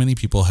how many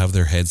people have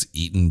their heads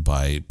eaten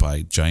by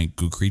giant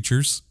goo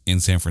creatures in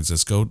San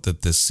Francisco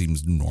that this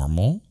seems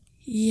normal.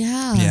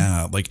 Yeah.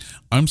 Yeah. Like,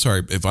 I'm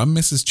sorry, if I'm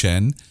Mrs.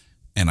 Chen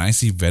and I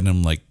see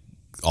Venom like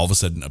all of a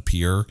sudden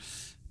appear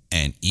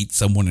and eat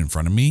someone in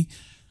front of me,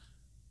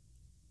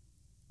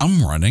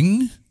 I'm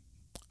running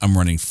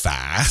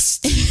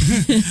fast.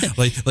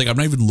 like I'm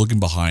not even looking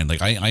behind.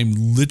 Like I'm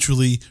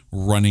literally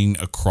running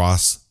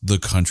across the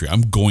country.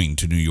 I'm going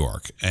to New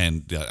York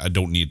and I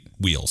don't need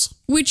wheels.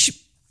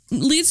 Which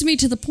leads me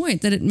to the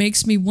point that it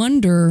makes me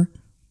wonder,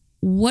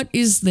 what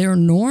is their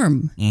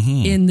norm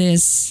in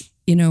this,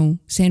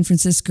 San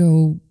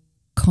Francisco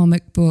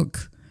comic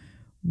book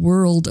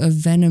world of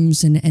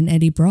Venoms and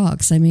Eddie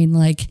Brocks? I mean,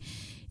 like,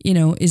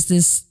 is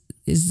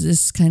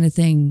this kind of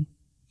thing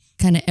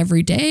kind of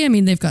every day? I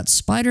mean, they've got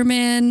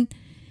Spider-Man,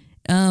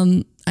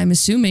 I'm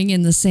assuming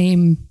in the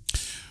same,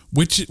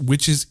 which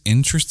is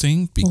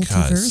interesting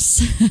because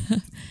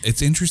multiverse.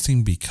 it's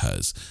interesting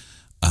because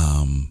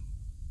I'm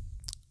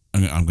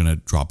going to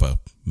drop a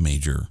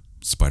major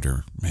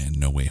Spider-Man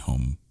No Way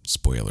Home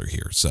spoiler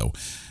here. So,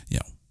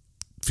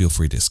 feel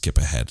free to skip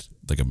ahead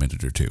like a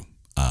minute or two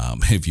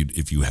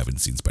if you haven't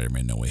seen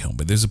Spider-Man No Way Home.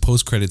 But there's a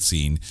post-credit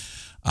scene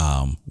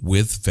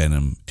with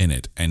Venom in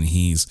it, and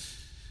he's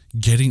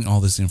getting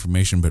all this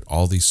information about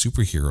all these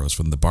superheroes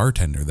from the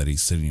bartender that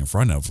he's sitting in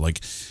front of.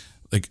 Like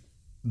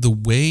the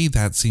way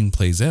that scene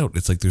plays out,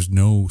 it's like there's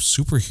no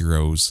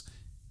superheroes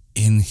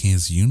in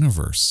his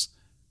universe.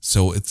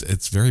 So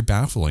it's very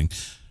baffling.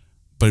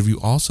 But if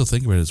you also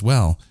think about it as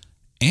well,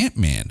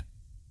 Ant-Man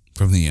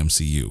from the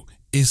MCU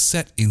is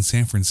set in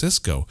San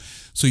Francisco.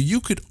 So you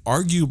could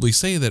arguably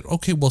say that,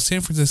 okay, well,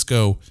 San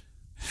Francisco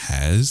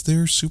has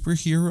their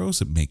superheroes.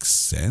 It makes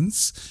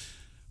sense.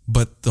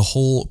 But the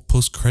whole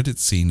post-credit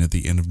scene at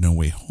the end of No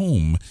Way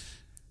Home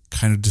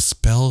kind of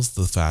dispels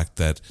the fact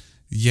that,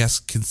 yes,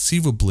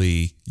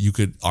 conceivably, you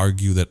could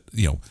argue that,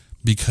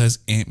 because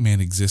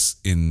Ant-Man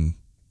exists in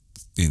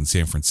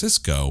San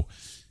Francisco,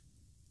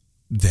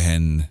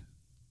 then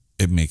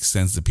it makes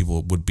sense that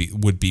people would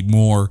be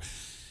more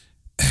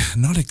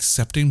not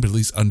accepting, but at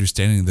least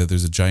understanding that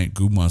there's a giant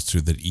goo monster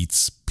that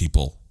eats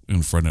people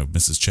in front of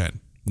Mrs. Chen.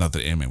 Not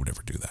that Ant-Man would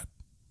ever do that.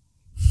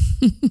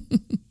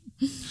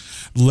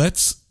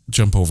 Let's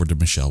jump over to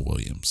Michelle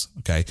Williams,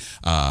 okay?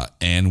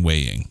 Anne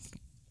Weying.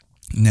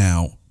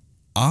 Now,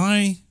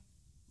 I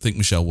think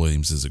Michelle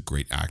Williams is a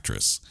great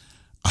actress.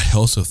 I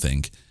also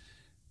think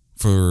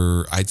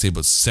I'd say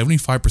about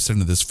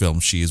 75% of this film,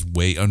 she is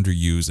way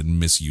underused and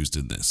misused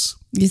in this.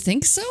 You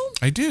think so?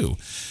 I do.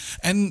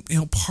 And,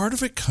 part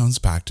of it comes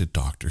back to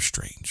Doctor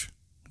Strange,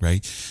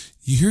 right?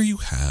 Here you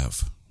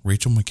have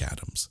Rachel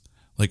McAdams,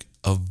 like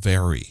a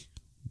very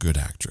good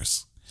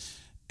actress,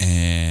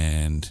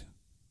 and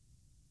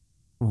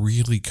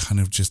really kind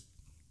of just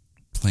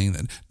playing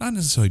that, not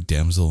necessarily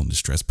damsel in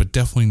distress, but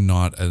definitely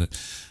not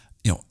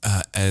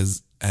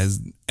as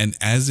an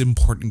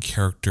important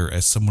character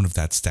as someone of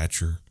that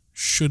stature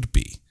should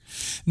be.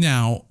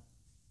 Now,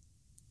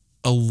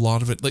 a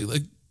lot of it,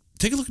 like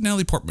take a look at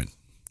Natalie Portman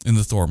in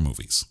the Thor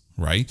movies,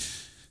 right?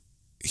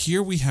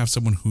 Here we have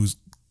someone who's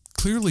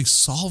clearly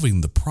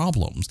solving the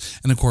problems.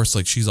 And of course,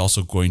 like, she's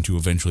also going to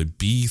eventually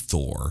be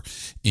Thor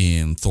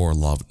in Thor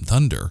Love and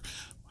Thunder.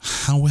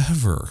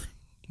 However,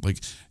 like,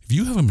 if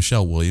you have a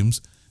Michelle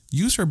Williams,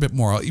 use her a bit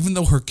more, even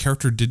though her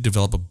character did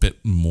develop a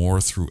bit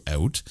more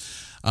throughout.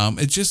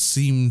 It just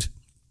seemed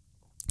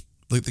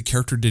like the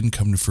character didn't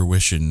come to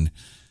fruition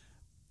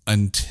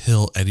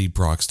until Eddie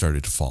Brock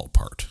started to fall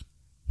apart.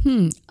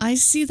 I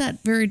see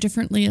that very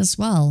differently as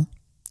well.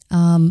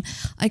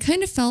 I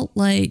kind of felt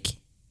like,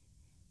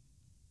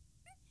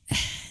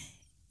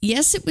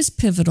 yes, it was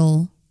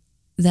pivotal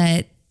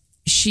that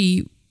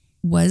she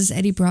was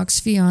Eddie Brock's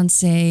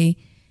fiance,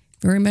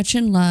 very much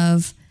in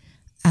love.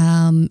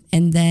 And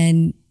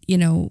then,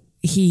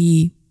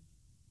 he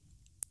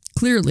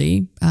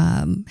clearly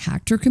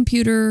hacked her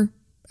computer.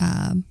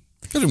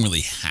 Didn't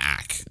really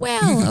hack.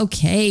 Well,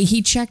 okay.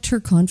 He checked her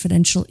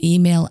confidential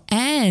email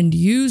and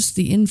used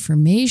the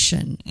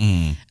information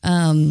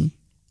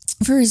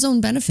for his own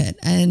benefit.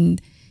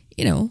 And,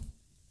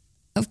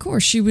 of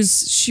course, she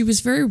was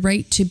very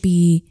right to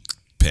be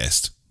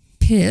pissed.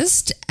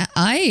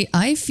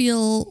 I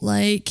feel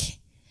like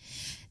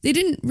they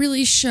didn't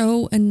really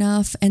show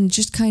enough and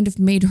just kind of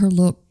made her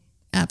look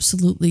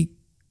absolutely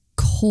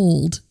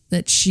cold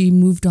that she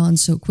moved on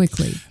so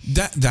quickly.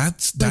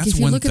 That's like if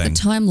you one look thing. At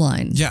the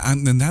timeline. Yeah,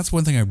 and that's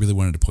one thing I really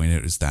wanted to point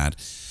out is that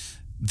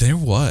there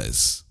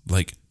was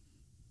like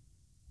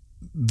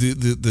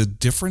the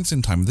difference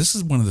in time. This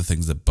is one of the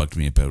things that bugged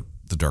me about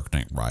The Dark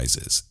Knight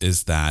Rises,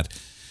 is that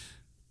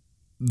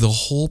the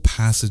whole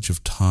passage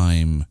of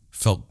time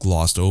felt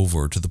glossed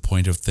over to the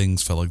point of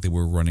things felt like they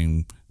were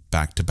running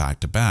back to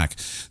back to back.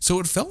 So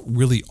it felt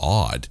really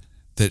odd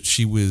that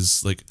she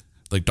was like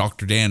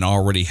Dr. Dan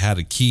already had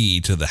a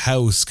key to the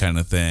house kind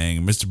of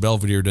thing. Mr.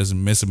 Belvedere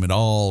doesn't miss him at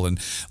all. And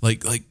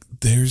like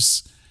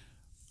there's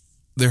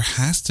there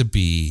has to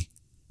be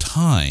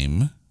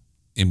time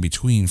in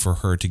between for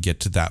her to get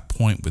to that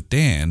point with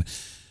Dan,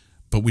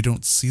 but we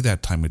don't see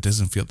that time. It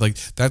doesn't feel like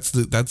that's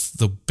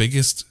the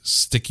biggest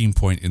sticking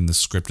point in the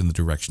script and the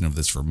direction of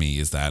this for me,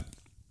 is that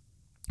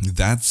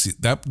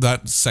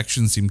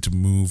section seemed to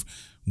move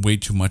way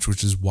too much,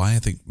 which is why I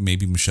think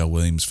maybe Michelle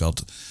Williams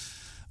felt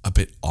a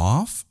bit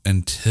off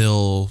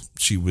until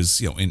she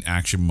was, in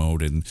action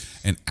mode and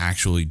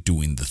actually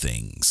doing the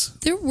things.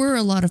 There were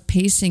a lot of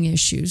pacing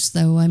issues,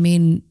 though. I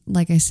mean,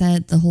 like I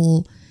said, the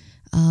whole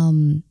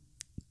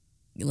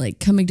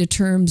coming to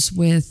terms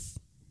with,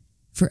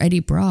 for Eddie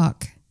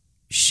Brock,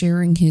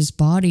 sharing his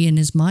body and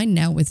his mind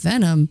now with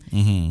Venom,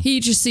 he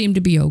just seemed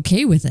to be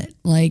okay with it.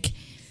 Like,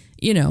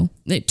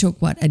 it took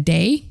a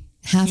day,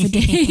 half a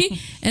day,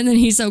 and then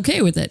he's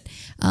okay with it.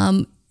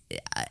 And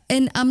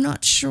I'm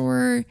not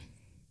sure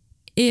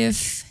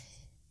if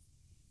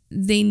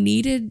they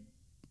needed,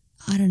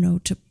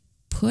 to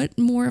put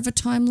more of a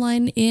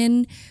timeline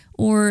in,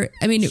 or,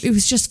 it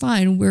was just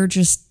fine. We're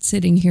just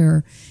sitting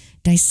here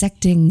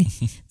dissecting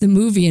the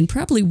movie and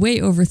probably way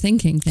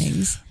overthinking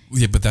things.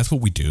 Yeah, but that's what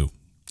we do.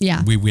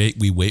 Yeah. We way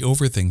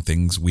overthink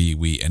things.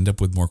 We end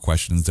up with more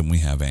questions than we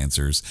have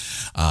answers.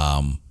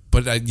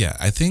 But I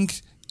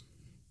think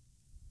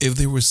if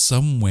there was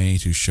some way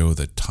to show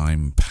that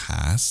time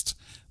passed,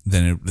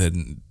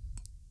 then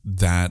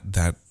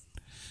that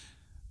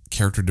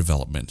character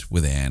development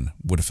with Anne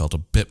would have felt a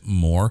bit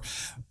more.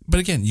 But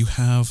again, you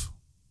have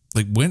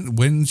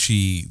when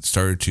she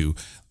started to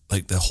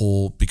the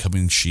whole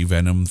becoming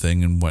She-Venom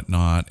thing and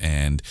whatnot,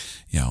 and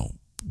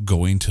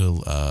going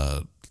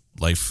to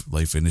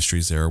Life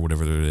Industries there or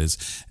whatever it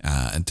is,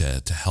 and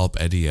to help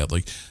Eddie out,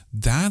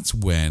 that's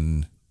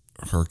when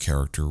her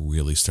character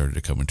really started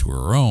to come into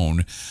her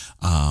own,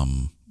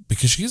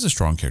 because she is a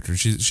strong character.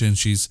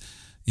 She's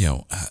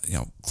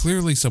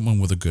clearly someone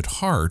with a good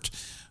heart,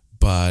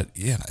 but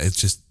it's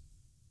just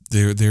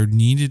there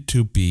needed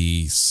to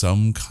be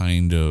some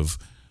kind of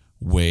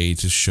way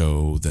to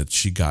show that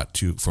she got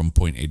from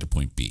point A to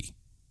point B.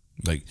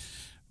 Like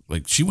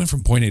she went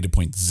from point A to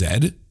point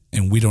Z,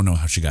 and we don't know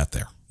how she got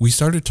there. We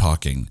started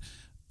talking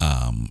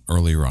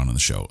earlier on in the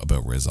show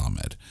about Riz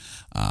Ahmed,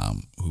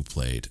 who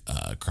played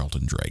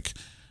Carlton Drake.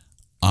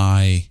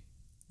 I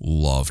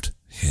loved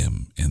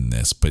him in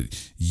this,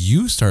 but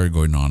you started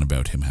going on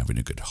about him having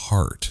a good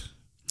heart.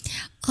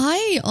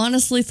 I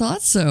honestly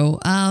thought so.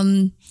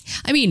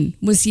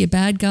 Was he a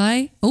bad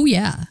guy? Oh,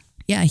 yeah.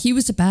 Yeah, he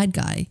was a bad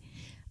guy.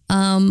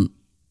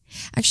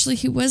 Actually,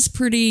 he was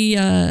pretty.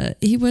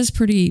 He's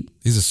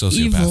a sociopath.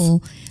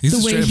 Evil. He's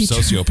a straight up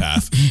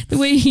sociopath. The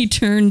way he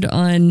turned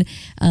on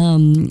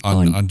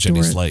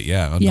Jenny Slate,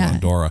 on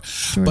Dora.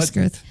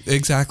 But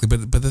exactly.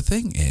 But the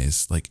thing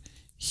is,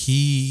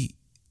 he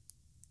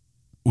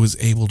was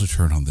able to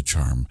turn on the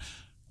charm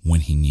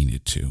when he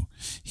needed to.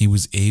 He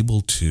was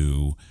able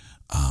to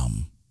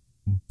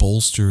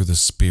bolster the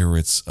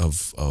spirits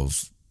of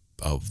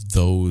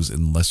those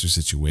in lesser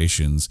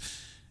situations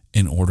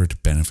in order to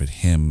benefit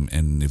him,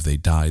 and if they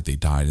died, they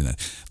died. And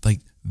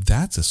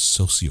that's a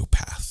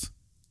sociopath.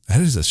 That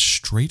is a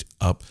straight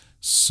up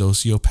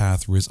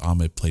sociopath. Riz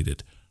Ahmed played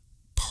it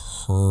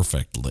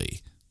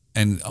perfectly,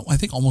 and I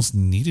think almost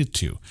needed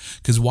to,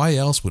 because why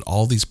else would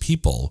all these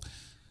people,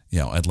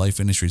 at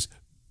Life Industries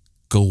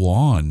go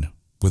on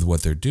with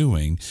what they're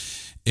doing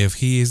if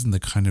he isn't the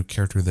kind of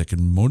character that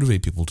can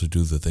motivate people to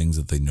do the things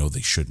that they know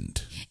they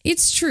shouldn't?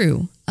 It's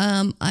true.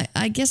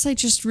 I guess I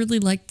just really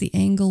liked the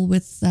angle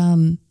with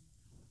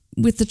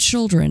the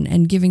children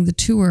and giving the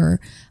tour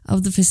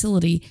of the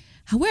facility.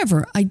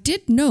 However, I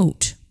did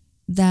note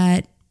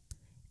that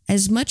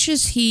as much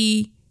as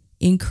he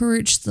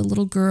encouraged the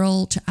little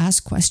girl to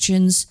ask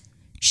questions,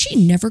 she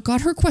never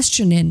got her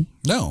question in.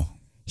 No.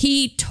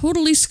 He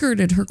totally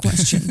skirted her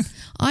question.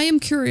 I am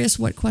curious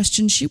what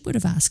question she would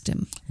have asked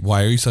him.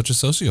 Why are you such a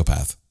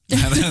sociopath?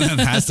 That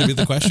has to be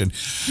the question.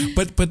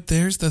 But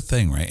there's the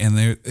thing, right? And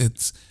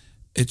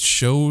it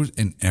showed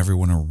in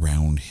everyone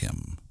around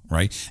him,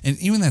 right? And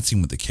even that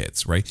scene with the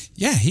kids, right?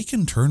 Yeah, he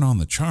can turn on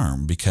the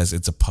charm because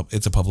it's a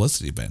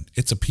publicity event.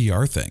 It's a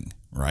PR thing,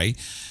 right?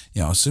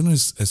 As soon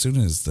as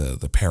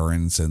the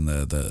parents and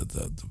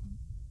the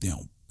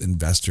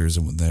investors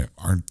and they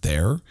aren't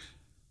there,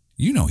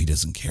 he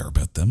doesn't care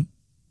about them.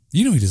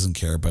 He doesn't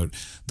care about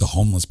the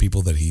homeless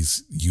people that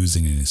he's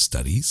using in his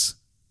studies.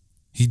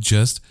 He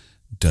just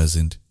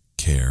doesn't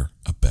care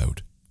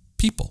about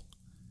people.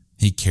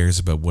 He cares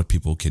about what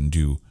people can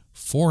do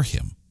for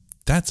him.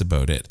 That's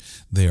about it.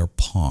 They are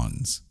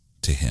pawns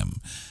to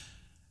him.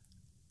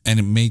 And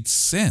it made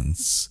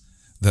sense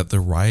that the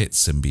Riot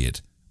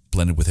symbiote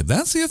blended with him.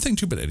 That's the other thing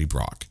too about Eddie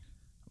Brock.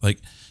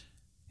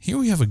 Here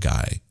we have a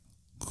guy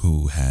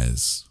who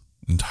has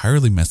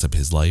entirely messed up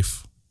his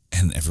life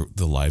and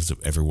the lives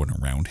of everyone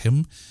around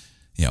him.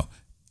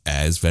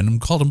 As Venom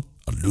called him,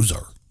 a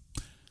loser.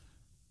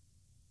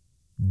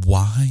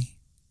 Why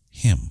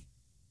him?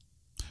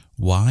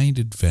 Why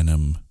did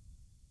Venom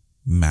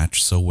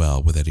match so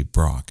well with Eddie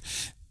Brock?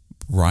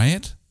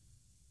 Riot,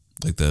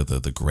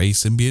 the gray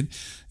symbiote,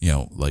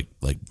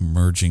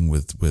 merging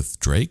with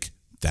Drake,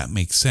 that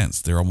makes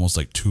sense. They're almost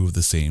like two of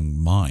the same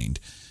mind.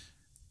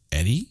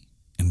 Eddie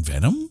and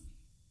Venom?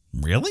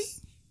 Really?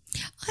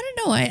 I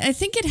don't know. I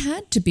think it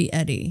had to be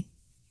Eddie.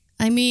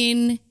 I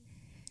mean...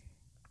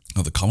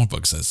 Oh, the comic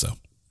book says so.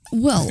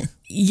 Well,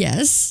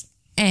 yes.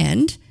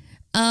 And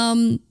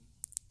I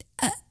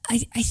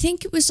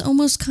think it was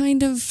almost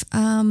kind of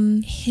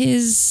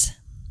his...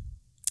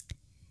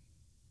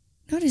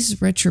 Not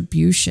his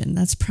retribution.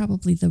 That's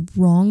probably the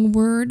wrong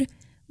word.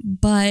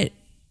 But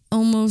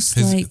almost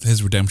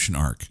his redemption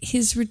arc.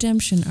 His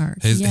redemption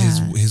arc.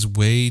 His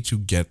way to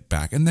get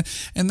back. And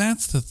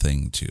that's the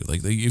thing, too.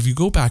 Like if you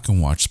go back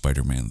and watch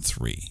Spider-Man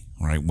 3,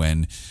 right,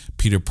 when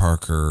Peter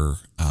Parker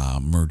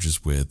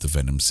merges with the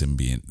Venom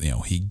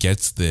symbiote, he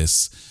gets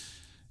this,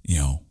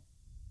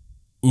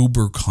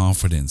 uber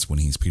confidence when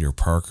he's Peter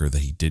Parker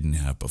that he didn't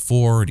have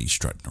before, and he's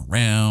strutting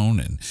around,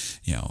 and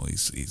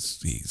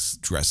he's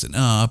dressing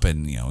up,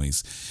 and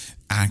he's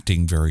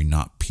acting very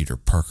not Peter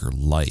Parker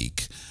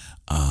like.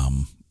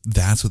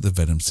 That's what the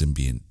Venom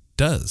symbiote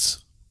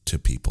does to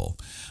people.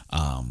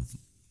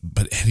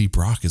 But Eddie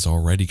Brock is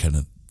already kind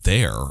of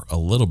there a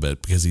little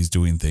bit because he's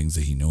doing things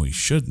that he knows he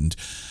shouldn't.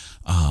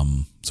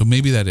 So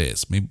maybe that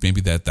is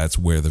maybe that's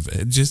where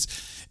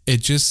it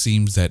just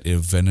seems that if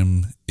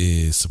Venom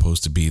is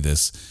supposed to be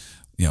this,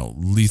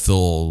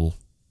 lethal,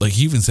 like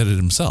he even said it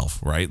himself,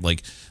 right?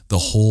 Like the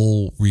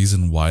whole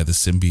reason why the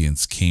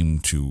symbionts came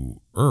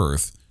to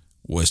Earth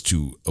was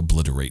to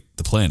obliterate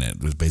the planet.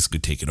 It was basically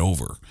take it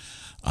over.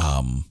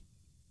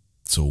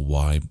 So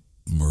why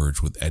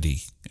merge with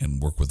Eddie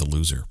and work with a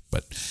loser?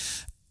 But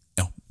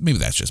maybe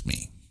that's just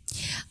me.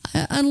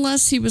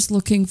 Unless he was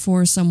looking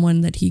for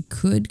someone that he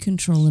could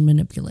control and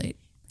manipulate.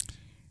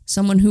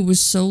 Someone who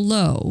was so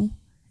low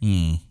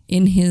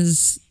in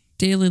his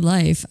daily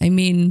life. I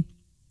mean,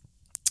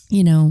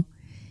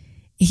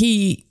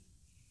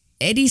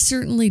 Eddie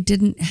certainly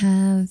didn't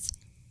have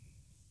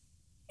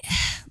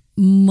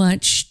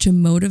much to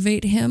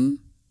motivate him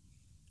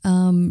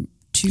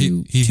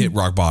he hit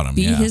rock bottom.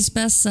 Be his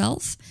best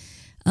self.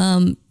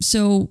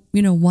 So,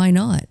 why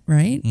not,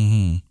 right?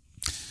 Mm-hmm.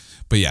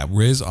 But yeah,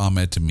 Riz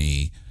Ahmed to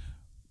me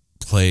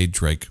played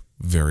Drake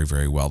very,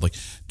 very well. Like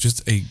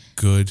just a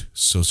good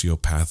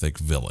sociopathic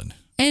villain.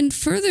 And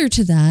further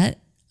to that,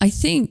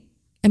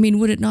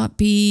 would it not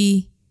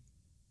be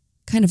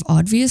kind of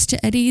obvious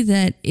to Eddie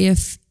that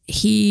if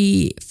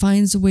he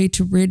finds a way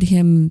to rid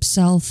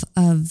himself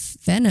of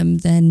Venom,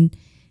 then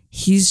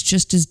he's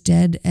just as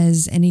dead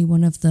as any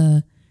one of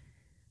the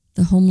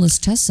homeless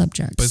test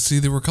subjects? But see,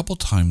 there were a couple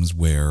times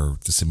where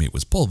the symbiote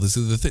was pulled. This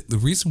is the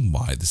reason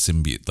why the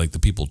symbiote, like the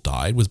people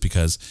died, was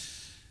because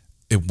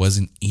it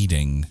wasn't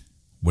eating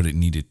what it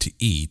needed to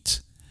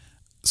eat.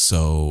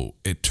 So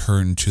it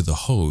turned to the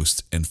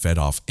host and fed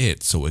off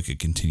it so it could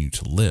continue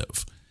to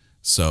live.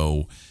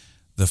 So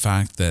the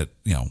fact that,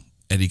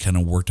 Eddie kind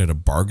of worked out a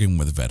bargain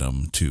with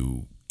Venom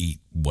to eat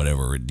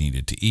whatever it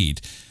needed to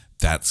eat,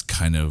 that's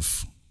kind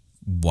of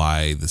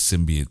why the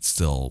symbiote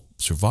still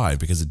survived,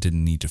 because it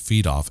didn't need to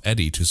feed off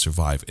Eddie to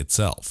survive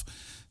itself.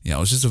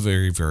 It's just a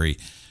very, very,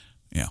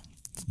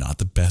 not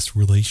the best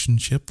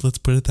relationship, let's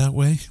put it that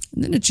way.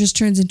 And then it just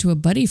turns into a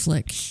buddy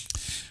flick.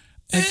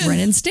 Like Ren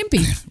and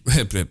Stimpy.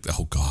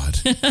 Oh, God.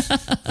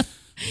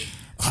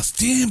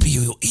 Stimpy,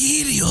 you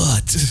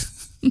idiot.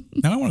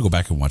 Now I want to go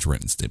back and watch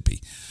Ren and Stimpy.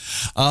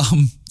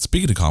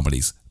 Speaking of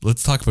comedies,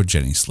 let's talk about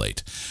Jenny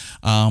Slate.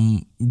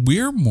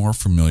 We're more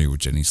familiar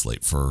with Jenny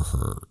Slate for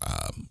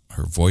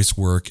her voice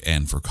work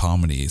and for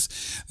comedies.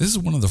 This is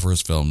one of the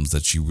first films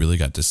that she really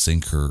got to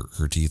sink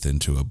her teeth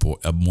into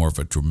a more of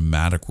a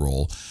dramatic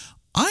role.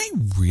 I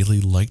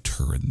really liked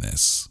her in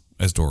this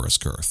as Doris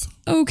Kurth.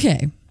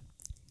 Okay.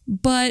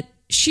 But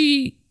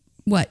she,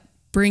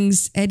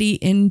 brings Eddie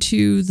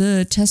into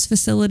the test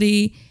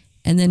facility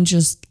and then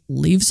just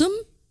leaves him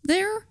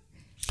there?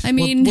 I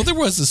mean... Well, there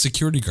was a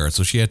security guard,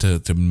 so she had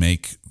to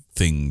make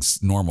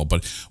things normal.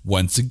 But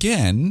once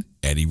again,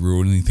 Eddie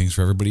ruining things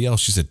for everybody else.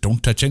 She said,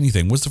 don't touch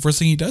anything. What's the first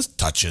thing he does?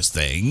 Touches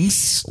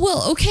things.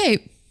 Well,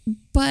 okay.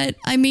 But,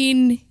 I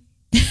mean...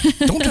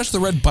 Don't touch the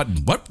red button.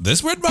 What?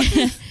 This red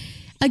button?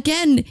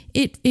 Again,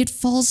 it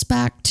falls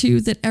back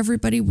to that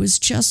everybody was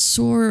just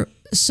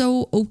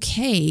so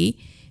okay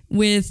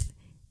with,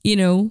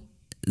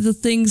 the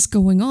things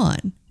going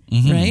on,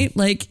 right?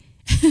 Like,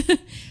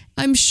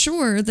 I'm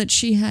sure that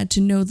she had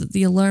to know that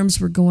the alarms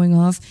were going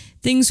off.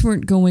 Things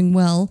weren't going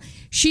well.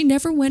 She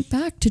never went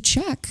back to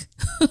check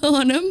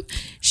on him.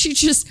 She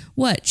just,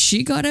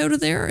 she got out of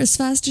there as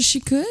fast as she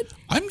could?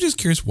 I'm just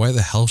curious why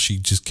the hell she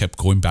just kept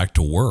going back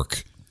to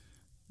work.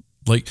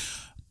 Like,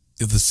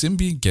 if the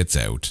symbiote gets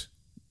out,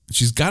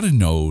 she's got to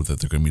know that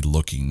they're going to be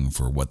looking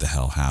for what the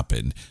hell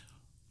happened.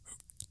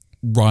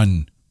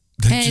 Run.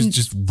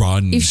 Just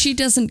run. If she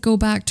doesn't go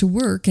back to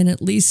work and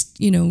at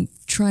least,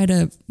 try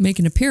to make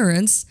an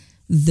appearance,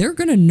 they're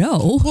going to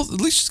know. Well,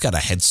 at least she's got a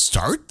head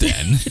start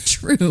then.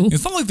 True.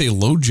 It's not like they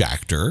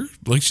low-jacked her.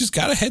 Like, she's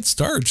got a head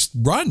start. Just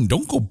run.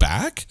 Don't go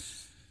back.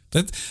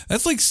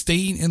 That's like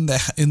staying in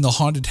the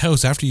haunted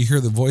house after you hear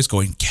the voice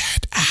going,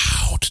 get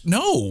out.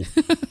 No.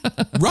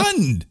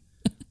 Run.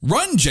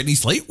 Run, Jenny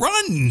Slate,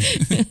 run.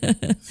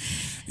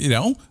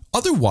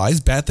 Otherwise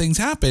bad things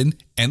happen,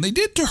 and they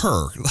did to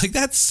her. Like,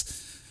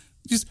 that's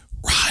just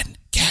run,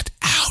 get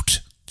out,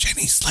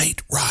 Jenny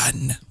Slate,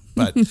 run.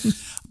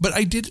 But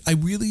I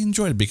really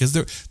enjoyed it because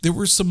there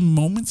were some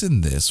moments in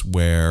this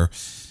where,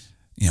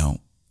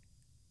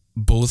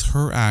 both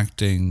her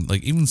acting,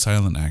 like even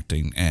silent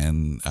acting,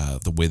 and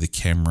the way the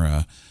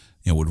camera,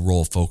 would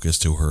roll focus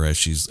to her as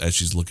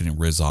she's looking at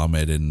Riz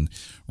Ahmed and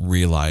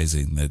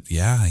realizing that,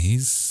 yeah,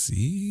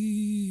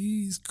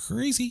 he's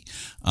crazy.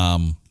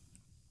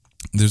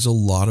 There's a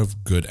lot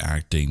of good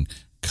acting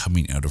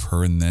coming out of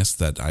her in this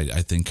that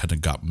I think kind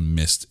of got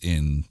missed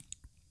in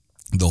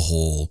the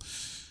whole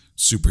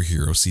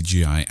superhero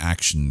CGI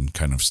action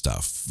kind of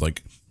stuff.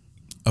 Like,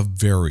 a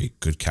very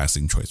good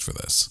casting choice for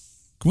this.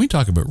 Can we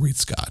talk about Reed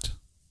Scott?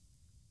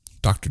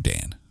 Dr.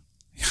 Dan.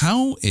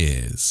 How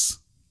is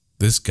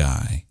this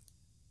guy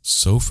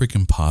so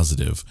freaking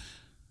positive?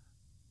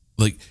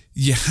 Like,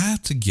 you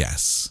have to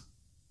guess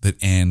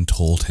that Anne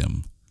told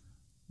him,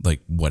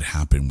 like, what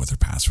happened with her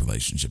past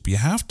relationship. You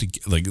have to,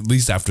 like, at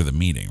least after the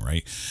meeting,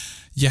 right?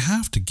 You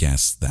have to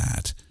guess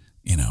that,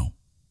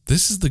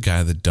 this is the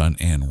guy that done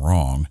Anne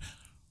wrong.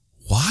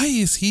 Why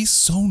is he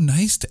so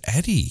nice to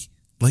Eddie?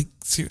 Like,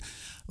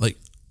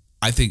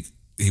 I think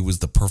he was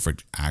the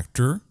perfect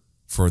actor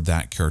for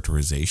that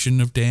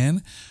characterization of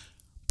Dan.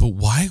 But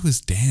why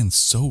was Dan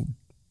so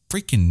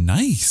freaking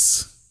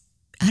nice?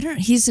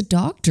 He's a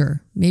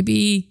doctor.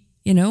 Maybe,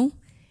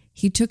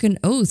 he took an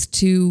oath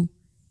to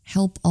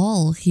help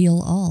all,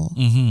 heal all.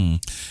 Mm-hmm.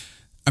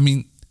 I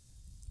mean,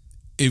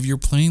 if you're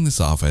playing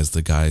this off as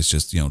the guy's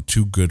just,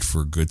 too good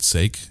for good's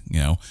sake,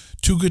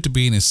 too good to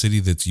be in a city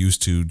that's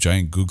used to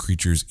giant goo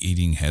creatures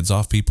eating heads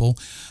off people,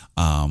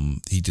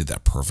 he did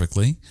that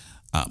perfectly.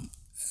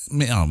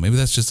 Maybe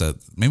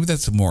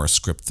that's more a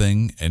script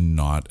thing and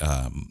not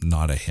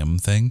a him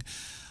thing.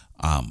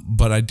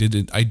 But I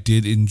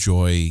did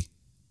enjoy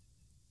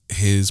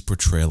his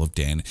portrayal of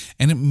Dan,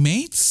 and it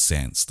made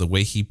sense the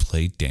way he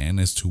played Dan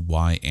as to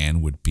why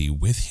Anne would be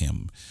with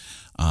him.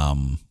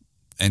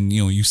 And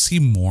you see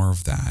more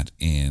of that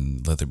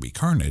in Let There Be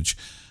Carnage,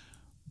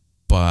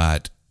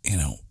 but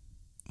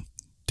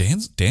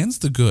Dan's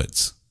the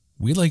goods.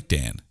 We like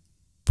Dan,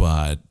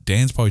 but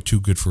Dan's probably too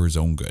good for his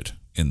own good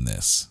in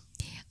this.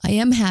 I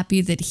am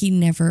happy that he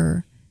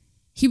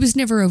was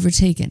never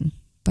overtaken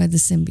by the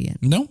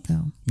symbiont. No.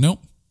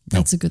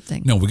 That's a good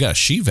thing. No, we got a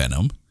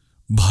she-Venom,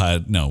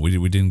 but no, we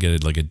didn't get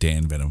it like a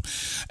Dan Venom.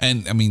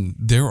 And I mean,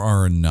 there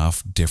are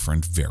enough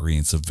different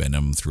variants of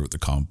Venom throughout the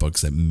comic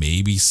books that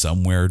maybe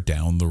somewhere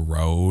down the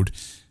road,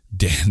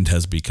 Dan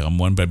does become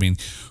one. But I mean,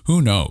 who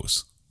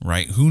knows,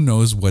 right? Who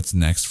knows what's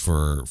next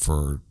for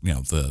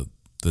the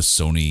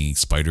Sony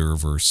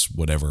Spider-Verse,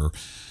 whatever.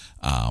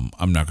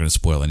 I'm not going to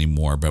spoil any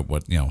more about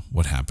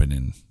what happened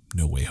in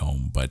No Way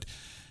Home, but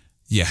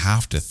you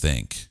have to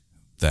think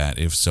that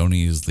if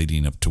Sony is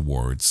leading up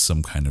towards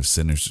some kind of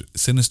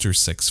Sinister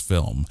Six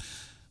film,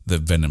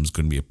 that Venom's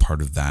going to be a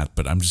part of that.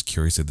 But I'm just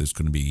curious if there's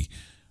going to be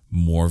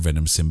more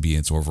Venom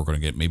symbionts, or if we're going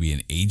to get maybe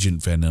an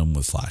Agent Venom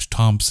with Flash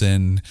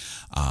Thompson,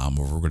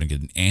 or we're going to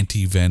get an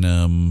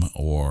anti-Venom,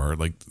 or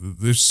like,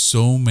 there's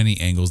so many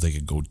angles they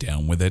could go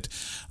down with it.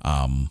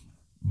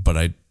 But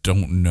I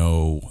don't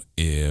know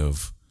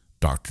if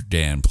Dr.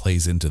 Dan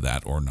plays into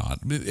that or not.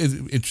 It's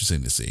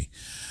interesting to see.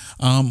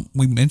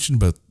 We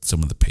mentioned about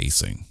some of the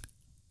pacing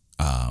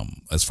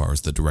as far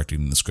as the directing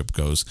and the script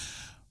goes.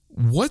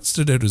 What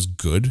stood out as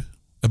good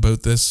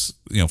about this,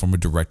 from a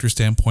director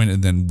standpoint,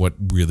 and then what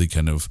really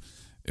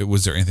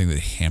was there anything that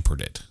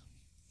hampered it?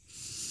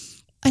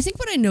 I think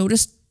what I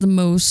noticed the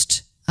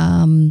most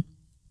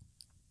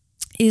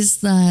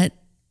is that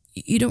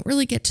you don't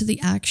really get to the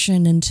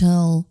action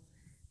until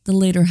the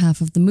later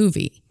half of the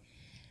movie.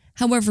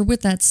 However,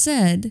 with that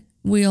said,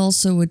 we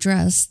also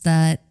addressed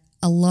that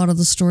a lot of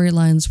the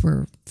storylines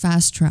were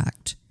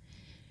fast-tracked.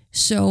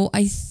 So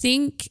I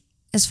think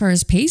as far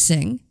as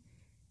pacing,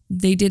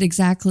 they did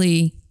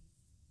exactly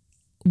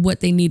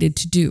what they needed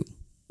to do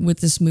with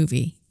this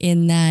movie,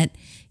 in that,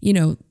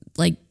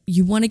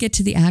 you want to get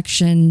to the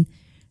action.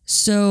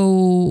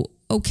 So,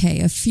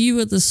 okay, a few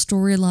of the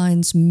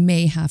storylines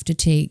may have to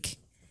take,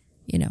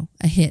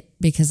 a hit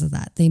because of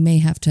that. They may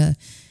have to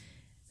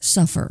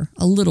suffer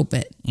a little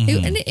bit.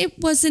 Mm-hmm. And it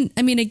wasn't,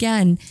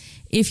 again,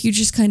 if you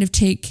just kind of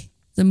take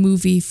the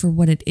movie for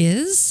what it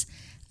is,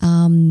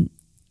 an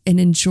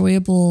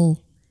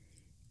enjoyable,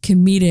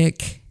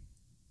 comedic,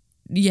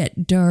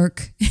 yet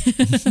dark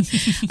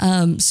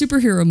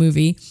superhero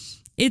movie,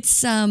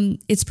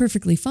 it's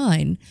perfectly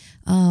fine.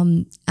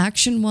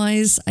 Action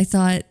wise, I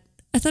thought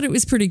it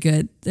was pretty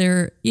good.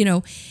 There,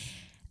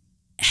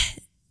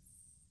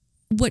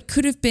 what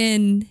could have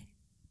been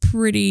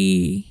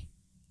pretty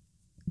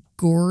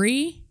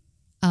gory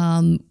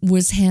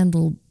was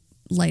handled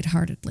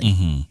lightheartedly.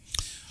 Mm-hmm.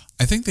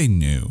 I think they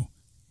knew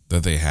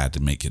that they had to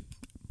make it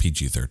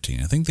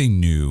PG-13. I think they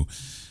knew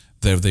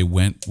that if they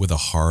went with a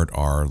hard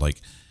R,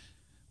 like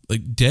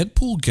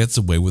Deadpool gets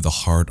away with a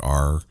hard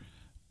R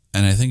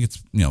And I think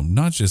it's,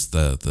 not just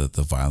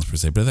the violence per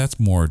se, but that's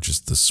more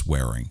just the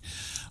swearing.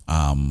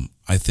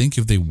 I think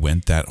if they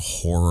went that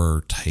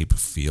horror type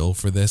feel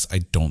for this, I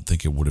don't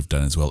think it would have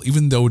done as well,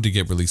 even though it did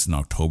get released in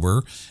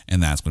October.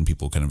 And that's when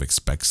people kind of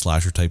expect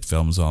slasher type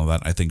films and all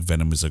that. I think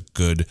Venom is a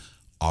good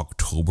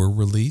October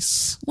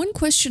release. One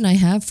question I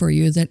have for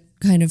you that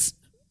kind of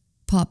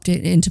popped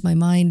it into my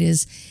mind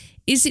is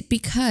it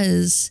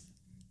because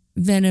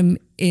Venom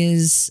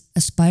is a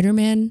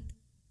Spider-Man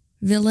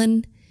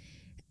villain,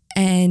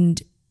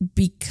 and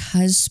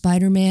because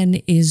Spider-Man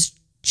is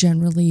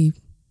generally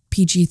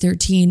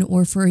PG-13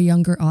 or for a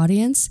younger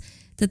audience,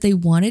 that they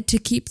wanted to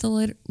keep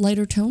the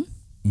lighter tone?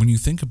 When you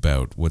think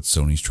about what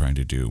Sony's trying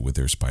to do with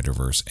their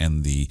Spider-Verse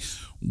and the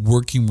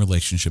working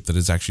relationship that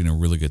is actually in a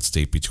really good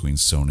state between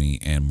Sony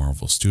and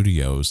Marvel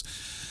Studios,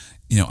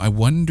 I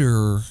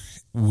wonder,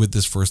 with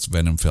this first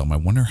Venom film, I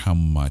wonder how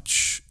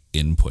much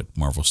input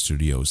Marvel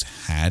Studios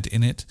had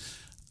in it.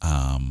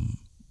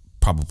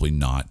 Probably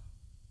not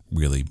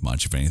really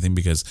much, if anything,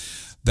 because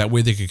that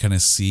way they could kind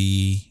of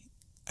see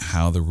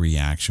how the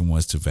reaction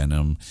was to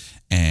Venom,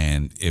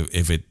 and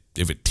if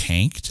it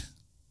tanked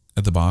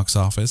at the box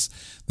office,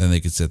 then they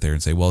could sit there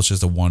and say, well, it's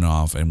just a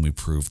one-off and we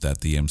proved that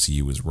the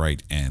MCU is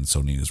right and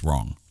Sony is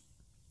wrong.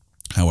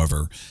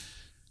 However,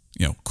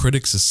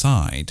 critics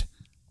aside,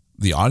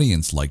 the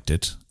audience liked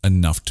it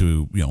enough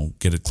to,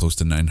 get it close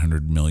to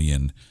 900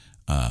 million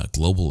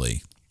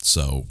globally.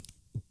 So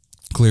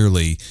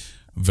clearly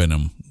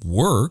Venom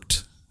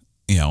worked,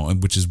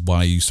 and which is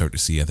why you start to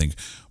see, I think,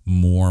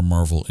 more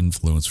Marvel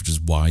influence, which is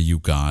why you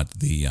got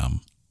the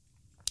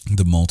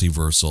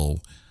multiversal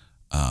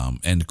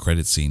end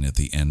credit scene at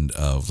the end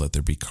of Let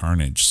There Be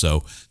Carnage.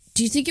 So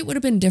do you think it would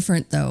have been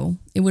different, though?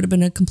 It would have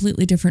been a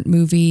completely different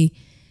movie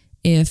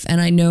if, and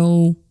I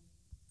know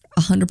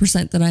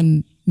 100% that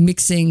I'm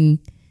mixing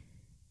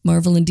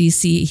Marvel and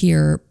DC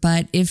here,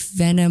 but if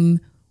Venom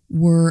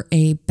were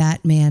a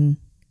Batman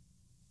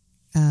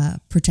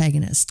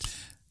antagonist?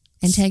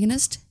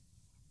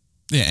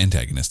 Yeah,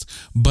 antagonist.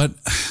 But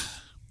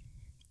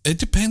it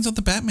depends on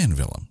the Batman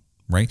villain,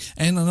 right?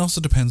 And it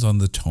also depends on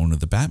the tone of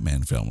the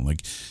Batman film.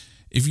 Like,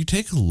 if you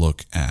take a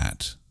look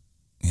at,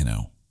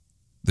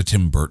 the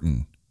Tim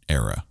Burton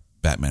era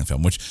Batman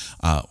film, which,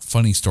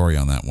 funny story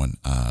on that one,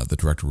 the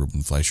director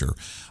Ruben Fleischer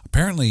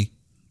apparently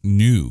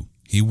knew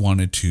he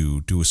wanted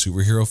to do a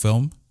superhero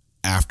film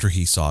after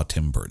he saw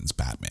Tim Burton's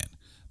Batman.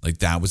 Like,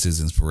 that was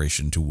his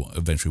inspiration to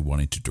eventually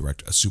wanting to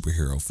direct a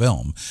superhero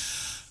film.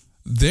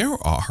 There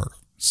are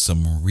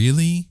some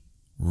really,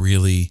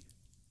 really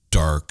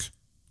dark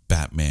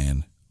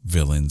Batman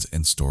villains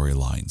and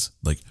storylines,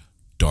 like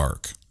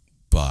dark,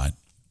 but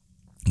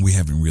we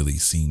haven't really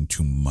seen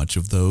too much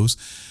of those.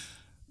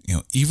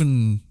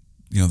 Even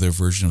their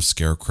version of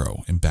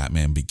Scarecrow in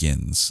Batman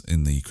Begins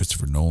in the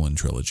Christopher Nolan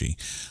trilogy,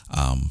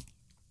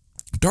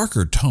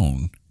 darker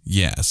tone,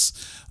 yes,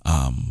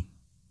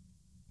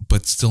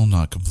 but still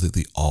not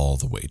completely all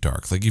the way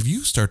dark. Like, if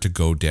you start to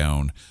go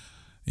down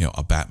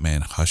a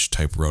Batman Hush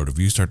type road, if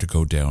you start to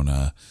go down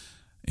a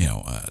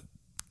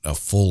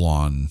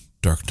full-on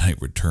Dark Knight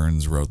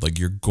Returns road, like,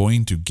 you're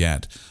going to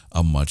get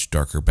a much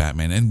darker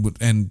Batman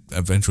and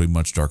eventually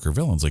much darker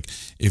villains. Like,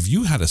 if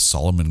you had a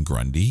Solomon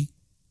Grundy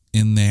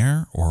in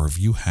there, or if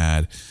you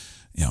had,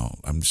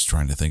 I'm just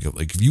trying to think of,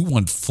 like, if you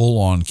want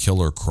full-on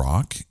Killer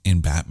Croc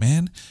in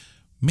Batman,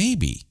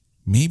 maybe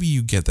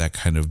you get that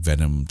kind of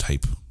Venom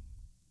type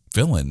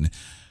villain.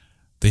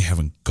 They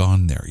haven't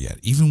gone there yet.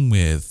 Even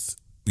with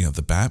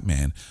the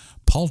Batman,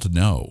 Paul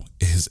Dano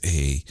is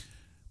a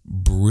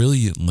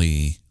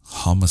brilliantly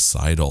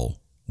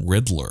homicidal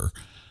Riddler.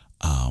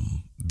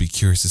 Be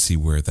curious to see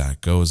where that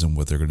goes and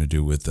what they're going to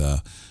do with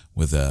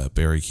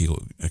Barry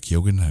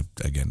Keoghan.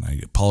 Again, I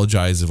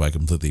apologize if I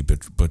completely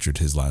butchered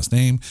his last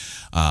name.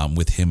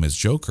 With him as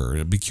Joker,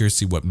 I'd be curious to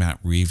see what Matt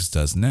Reeves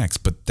does next.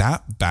 But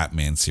that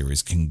Batman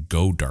series can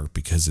go dark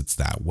because it's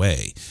that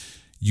way.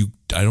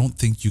 I don't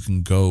think you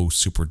can go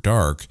super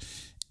dark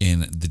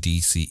in the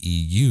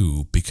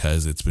DCEU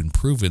because it's been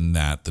proven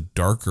that the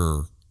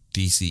darker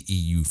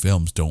DCEU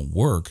films don't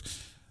work.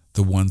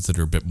 The ones that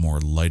are a bit more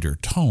lighter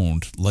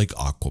toned, like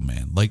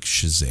Aquaman, like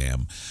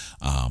Shazam,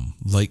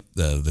 like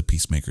the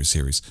Peacemaker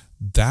series,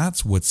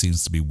 that's what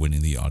seems to be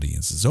winning the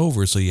audiences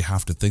over. So you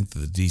have to think that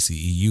the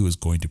DCEU is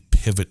going to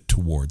pivot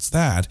towards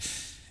that,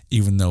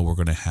 even though we're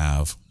going to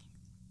have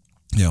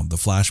the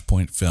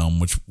Flashpoint film,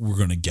 which we're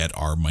going to get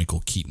our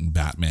Michael Keaton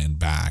Batman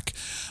back.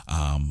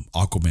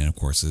 Aquaman, of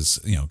course, is,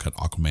 got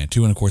Aquaman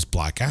 2. And of course,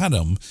 Black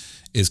Adam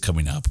is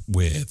coming up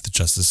with the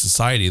Justice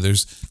Society.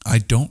 I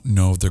don't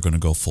know if they're going to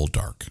go full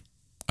dark.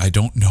 I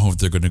don't know if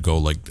they're going to go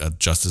like a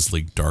Justice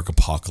League Dark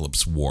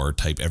Apocalypse War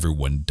type,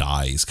 everyone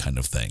dies kind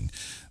of thing.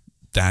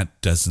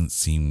 That doesn't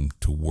seem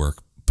to work,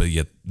 but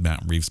yet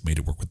Matt Reeves made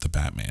it work with the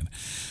Batman.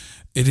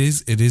 It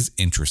is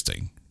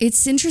interesting.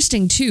 It's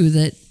interesting, too,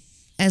 that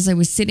as I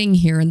was sitting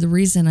here, and the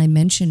reason I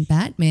mentioned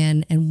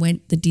Batman and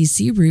went the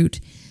DC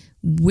route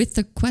with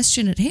the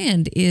question at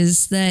hand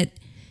is that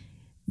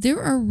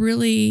there are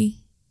really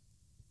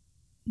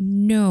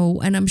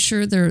and I'm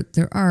sure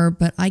there are,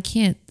 but I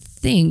can't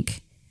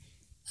think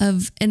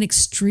of an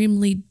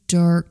extremely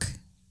dark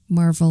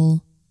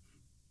Marvel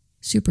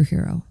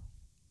superhero.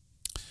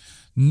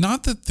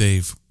 Not that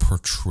they've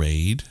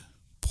portrayed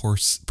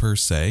per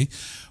se,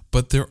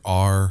 but there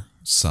are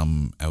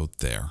some out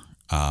there.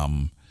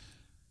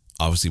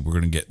 Obviously, we're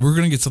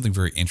gonna get something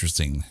very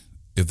interesting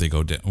if they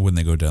go when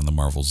they go down the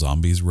Marvel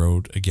Zombies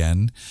road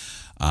again.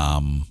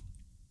 And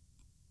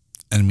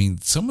I mean,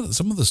 some of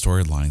the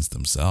storylines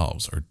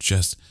themselves are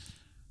just,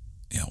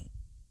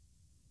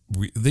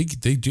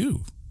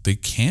 they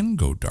can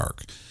go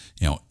dark.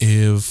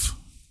 If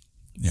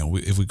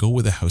we go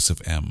with the House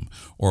of M,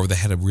 or they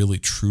had a really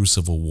true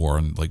civil war,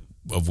 and like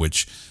of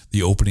which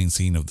the opening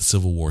scene of the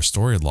Civil War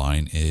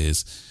storyline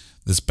is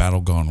this battle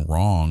gone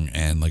wrong,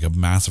 and like a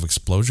massive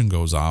explosion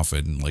goes off,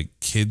 and like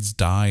kids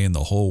die, and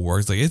the whole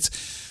works. Like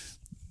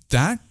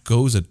that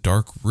goes a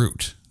dark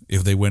route.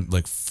 If they went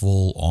like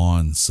full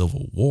on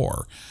Civil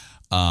War,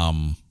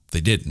 they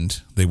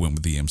didn't. They went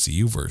with the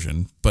MCU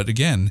version. But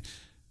again,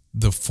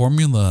 the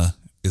formula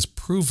is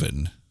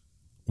proven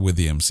with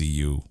the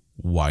MCU.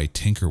 Why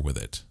tinker with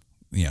it?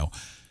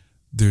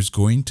 There's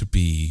going to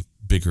be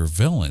bigger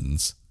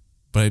villains,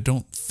 but I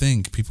don't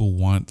think people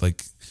want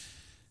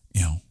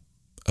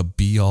a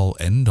be all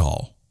end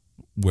all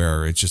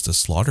where it's just a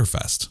slaughter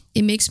fest.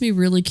 It makes me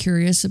really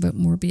curious about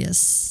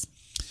Morbius.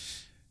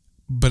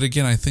 But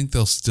again, I think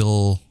they'll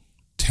still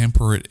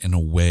temper it in a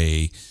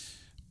way,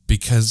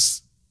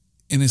 because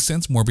in a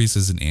sense, Morbius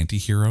is an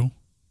anti-hero,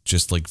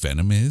 just like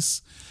Venom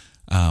is,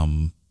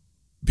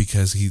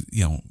 because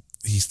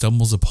he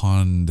stumbles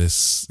upon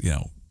this,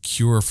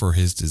 cure for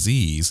his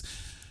disease,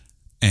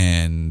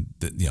 and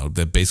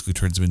that basically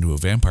turns him into a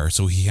vampire.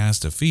 So he has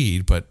to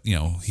feed, but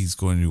he's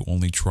going to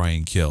only try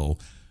and kill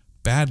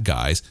bad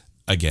guys,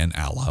 again,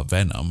 a la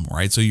Venom,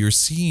 right? So you're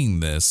seeing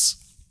this,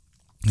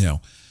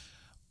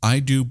 I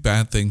do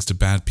bad things to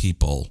bad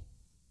people,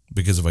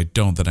 because if I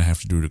don't, then I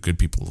have to do it to good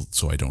people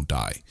so I don't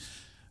die.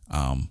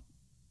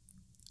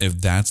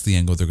 If that's the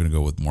angle they're going to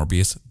go with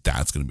Morbius,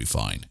 that's going to be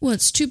fine. Well,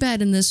 it's too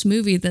bad in this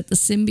movie that the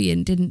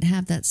symbiote didn't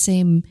have that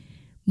same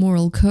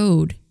moral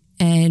code,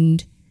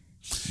 and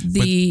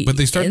but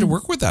they started to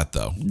work with that,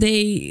 though.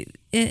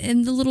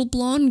 And the little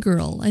blonde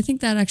girl, I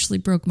think that actually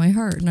broke my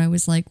heart, and I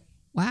was like,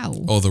 wow.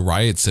 Oh, the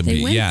riot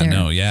symbiote. Yeah, there.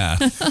 no, yeah.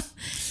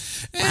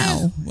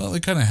 Wow. Well,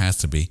 it kind of has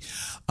to be.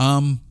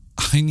 I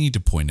need to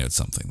point out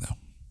something, though.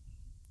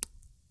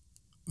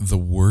 The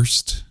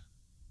worst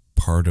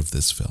part of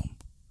this film,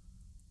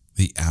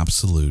 the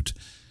absolute,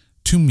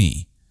 to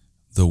me,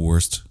 the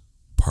worst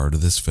part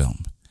of this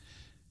film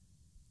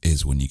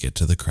is when you get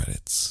to the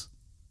credits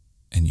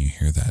and you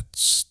hear that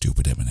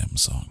stupid Eminem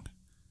song.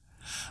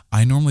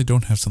 I normally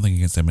don't have something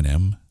against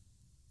Eminem,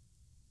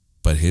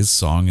 but his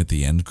song at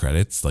the end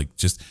credits, like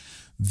just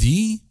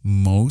the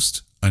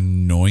most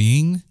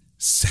annoying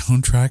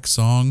soundtrack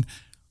song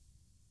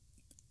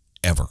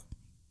ever.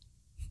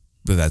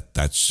 But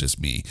that's just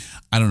me.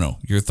 I don't know.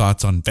 Your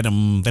thoughts on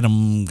Venom,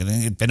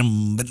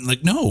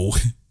 like, no,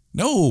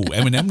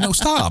 Eminem, no,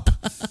 stop.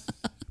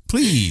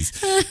 Please.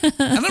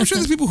 And I'm sure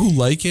there's people who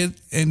like it.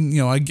 And,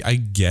 I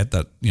get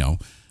that,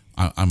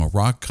 I'm a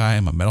rock guy.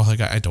 I'm a metalhead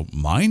guy. I don't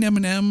mind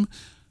Eminem.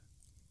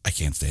 I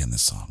can't stand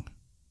this song.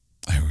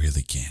 I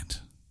really can't.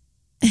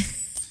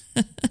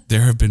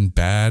 There have been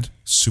bad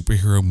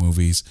superhero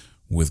movies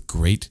with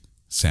great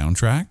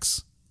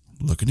soundtracks.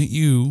 Looking at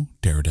you,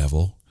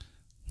 Daredevil.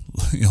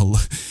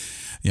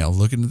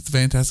 Looking at the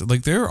fantastic,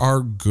 like, there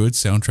are good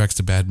soundtracks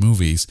to bad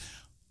movies.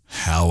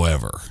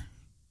 However,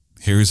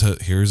 here's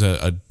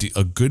a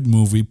good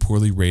movie,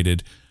 poorly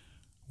rated,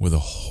 with a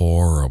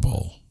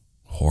horrible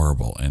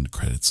end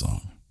credit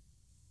song.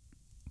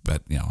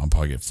 But I'll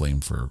probably get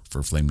flamed for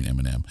flaming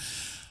Eminem.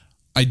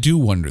 I do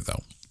wonder,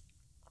 though,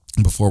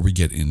 before we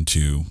get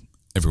into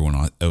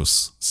everyone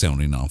else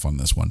sounding off on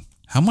this one,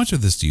 how much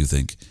of this do you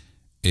think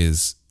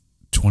is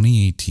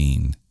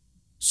 2018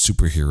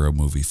 superhero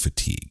movie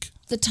fatigue?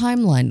 The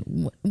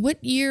timeline.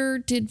 What year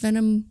did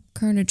Venom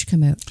Carnage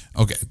come out?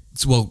 Okay,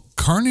 well,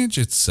 Carnage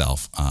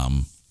itself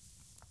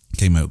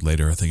came out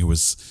later. I think it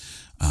was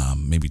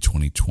maybe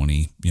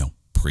 2020,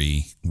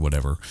 pre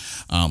whatever.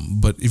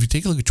 But if you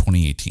take a look at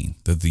 2018,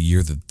 the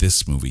year that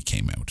this movie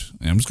came out,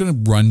 and I'm just going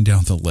to run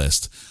down the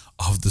list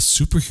of the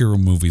superhero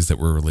movies that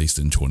were released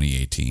in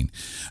 2018.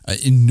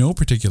 In no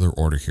particular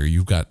order here,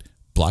 you've got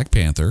Black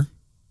Panther,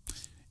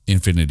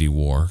 Infinity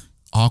War,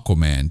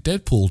 Aquaman,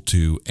 Deadpool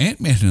 2,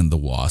 Ant-Man and the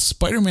Wasp,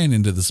 Spider-Man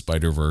Into the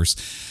Spider-Verse.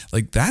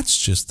 Like, that's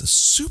just the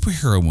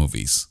superhero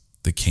movies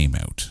that came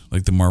out.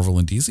 Like the Marvel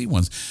and DC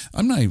ones.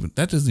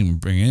 That doesn't even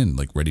bring in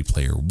like Ready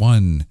Player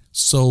One,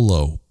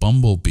 Solo,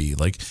 Bumblebee.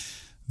 Like,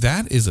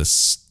 that is a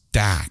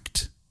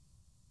stacked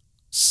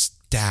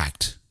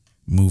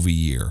movie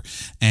year.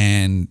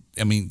 And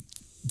I mean,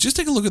 just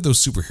take a look at those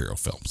superhero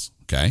films,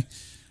 okay?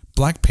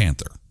 Black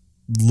Panther,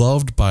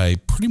 loved by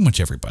pretty much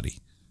everybody.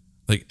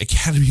 Like,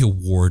 Academy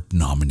Award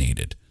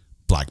nominated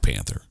Black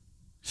Panther.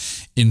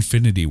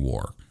 Infinity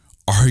War,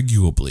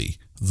 arguably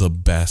the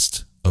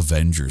best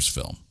Avengers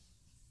film,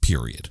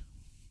 period.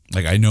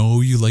 Like, I know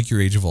you like your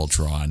Age of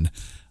Ultron.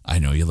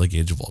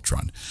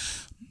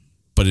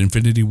 But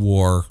Infinity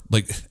War,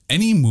 like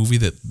any movie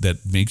that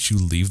makes you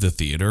leave the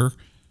theater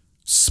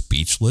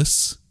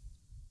speechless.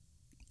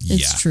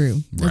 It's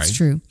true. Right? It's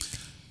true.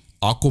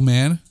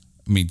 Aquaman,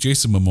 I mean,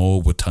 Jason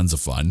Momoa with tons of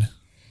fun,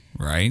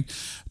 right?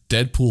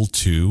 Deadpool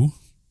 2,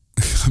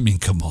 I mean,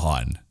 come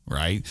on,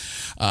 right?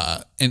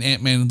 And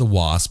Ant-Man and the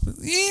Wasp,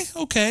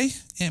 okay.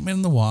 Ant-Man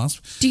and the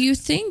Wasp. Do you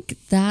think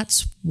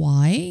that's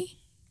why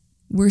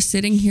we're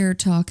sitting here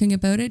talking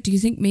about it? Do you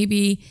think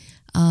maybe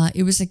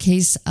it was a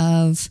case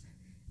of,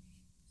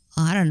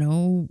 I don't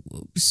know,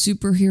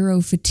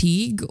 superhero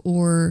fatigue,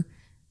 or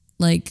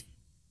like...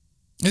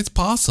 It's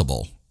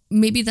possible.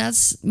 Maybe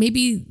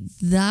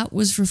that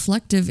was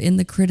reflective in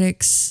the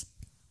critics'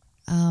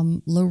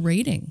 low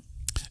rating.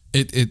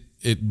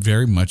 It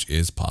very much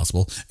is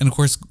possible. And of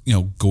course,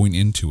 going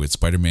into it,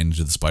 Spider-Man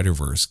Into the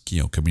Spider-Verse,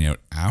 coming out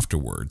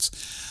afterwards,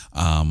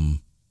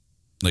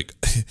 like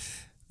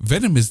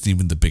Venom isn't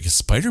even the biggest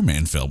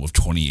Spider-Man film of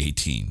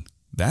 2018.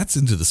 That's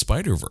Into the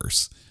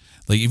Spider-Verse.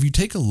 Like if you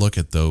take a look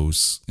at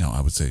those,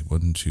 I would say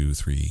 1, 2,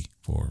 3,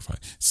 4, 5,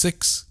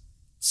 6,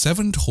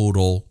 7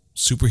 total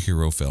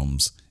superhero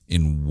films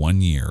in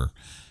 1 year.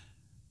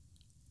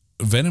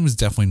 Venom is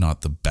definitely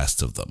not the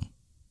best of them,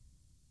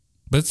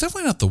 but it's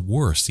definitely not the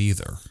worst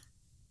either.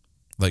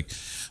 Like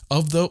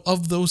of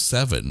those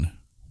 7,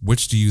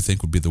 which do you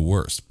think would be the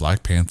worst?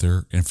 Black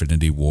Panther,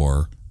 Infinity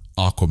War,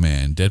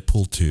 Aquaman,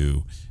 Deadpool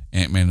 2,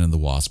 Ant-Man and the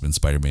Wasp, and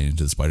Spider-Man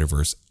Into the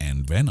Spider-Verse,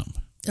 and Venom.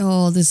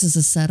 Oh, this is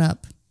a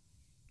setup.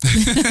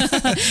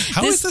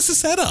 How is this a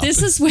setup?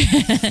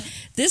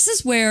 This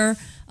is where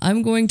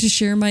I'm going to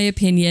share my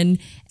opinion,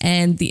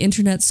 and the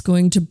internet's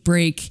going to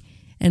break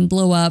and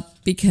blow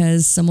up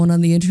because someone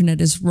on the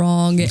internet is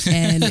wrong,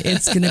 and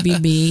it's going to be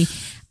me.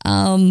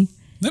 No,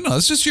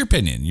 it's just your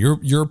opinion.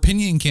 Your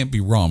opinion can't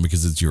be wrong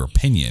because it's your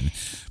opinion.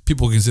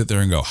 People can sit there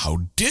and go, how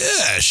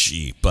dare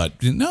she?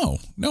 But no,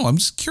 I'm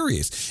just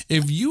curious.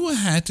 If you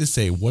had to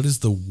say what is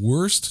the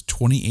worst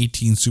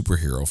 2018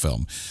 superhero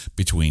film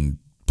between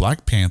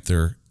Black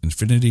Panther,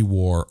 Infinity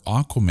War,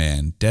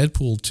 Aquaman,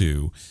 Deadpool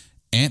 2,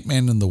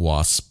 Ant-Man and the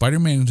Wasp,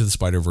 Spider-Man Into the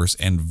Spider-Verse,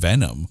 and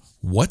Venom,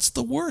 what's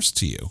the worst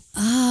to you?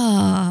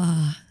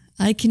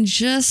 I can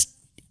just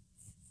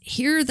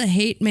hear the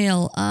hate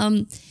mail.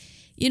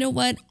 You know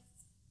what?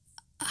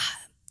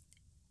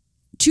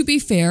 To be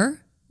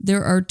fair,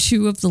 there are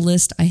 2 of the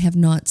list I have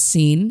not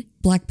seen,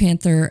 Black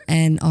Panther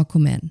and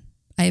Aquaman.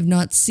 I have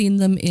not seen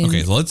them in,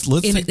 okay, so let's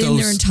take those, in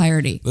their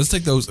entirety. Let's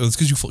take those. It's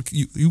because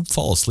you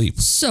fall asleep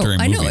during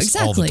I know, movies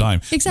exactly, all the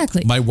time.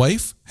 Exactly. My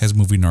wife has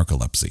movie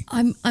narcolepsy.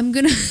 I'm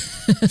gonna.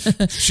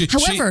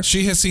 However,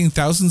 she has seen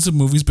thousands of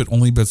movies, but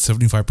only about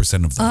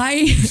 75% of them.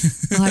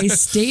 I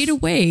stayed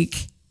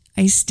awake.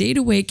 I stayed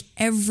awake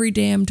every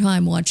damn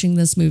time watching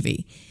this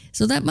movie.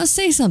 So that must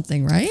say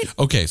something, right?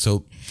 Okay,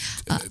 so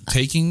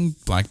taking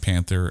Black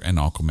Panther and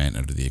Aquaman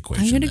out of the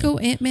equation. I'm going to go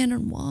Ant-Man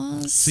and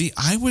Wasp. See,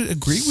 I would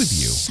agree with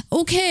you.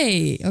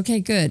 Okay,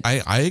 good.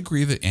 I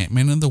agree that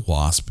Ant-Man and the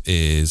Wasp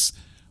is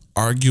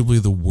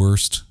arguably the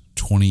worst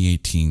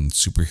 2018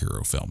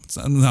 superhero film.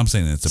 I'm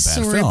saying it's a bad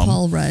film. Sorry,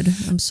 Paul Rudd.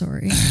 I'm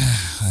sorry.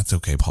 That's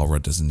okay. Paul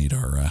Rudd doesn't need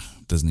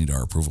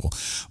our approval.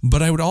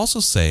 But I would also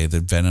say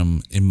that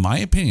Venom, in my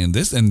opinion,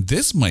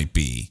 this might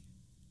be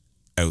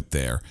out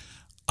there.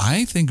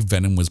 I think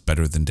Venom was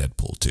better than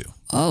Deadpool 2.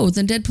 Oh,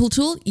 than Deadpool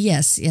 2?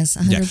 Yes,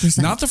 100%.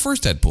 Yeah, not the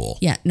first Deadpool.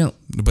 Yeah, no.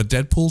 But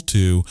Deadpool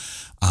 2,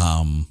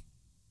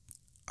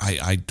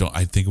 I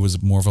think it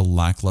was more of a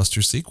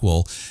lackluster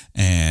sequel.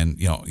 And,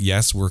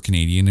 yes, we're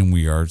Canadian and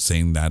we are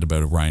saying that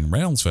about a Ryan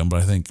Reynolds film,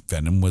 but I think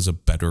Venom was a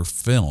better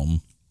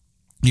film,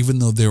 even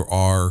though there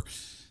are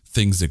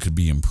things that could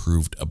be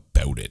improved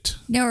about it.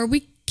 Now, are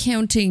we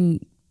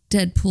counting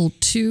Deadpool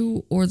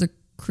 2 or the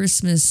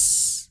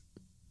Christmas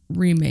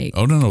remake?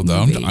 Oh, no.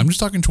 I'm just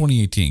talking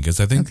 2018 because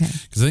I think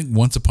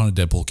Once Upon a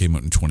Deadpool came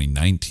out in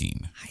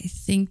 2019. I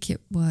think it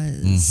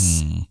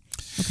was. Mm-hmm.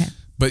 Okay.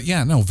 But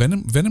yeah, no,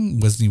 Venom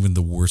wasn't even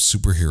the worst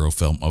superhero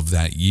film of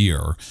that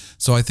year.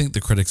 So I think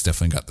the critics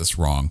definitely got this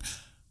wrong.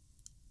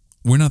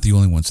 We're not the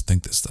only ones to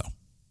think this, though.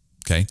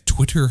 Okay?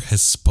 Twitter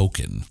has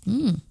spoken.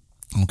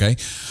 Okay?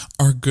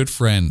 Our good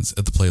friends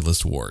at the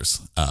Playlist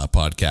Wars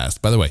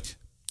podcast, by the way,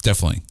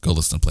 definitely go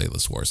listen to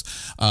Playlist Wars,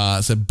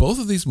 said both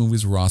of these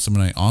movies were awesome,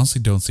 and I honestly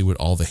don't see what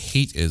all the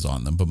hate is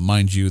on them. But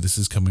mind you, this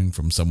is coming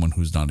from someone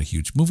who's not a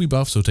huge movie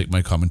buff, so take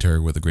my commentary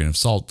with a grain of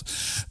salt.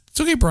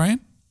 It's okay, Brian.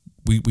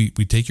 We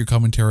take your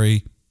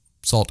commentary,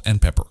 salt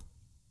and pepper.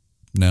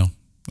 No?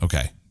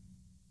 Okay.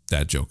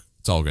 Dad joke.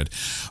 It's all good.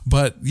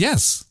 But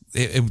yes,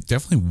 it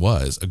definitely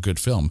was a good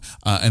film.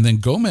 And then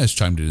Gomez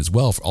chimed in as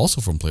well, also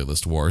from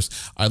Playlist Wars.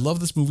 I love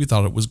this movie,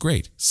 thought it was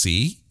great.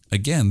 See?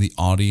 Again, the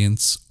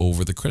audience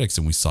over the critics,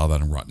 and we saw that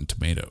in Rotten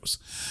Tomatoes.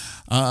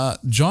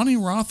 Johnny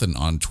Rothen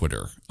on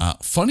Twitter.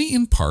 Funny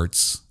in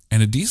parts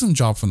and a decent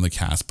job from the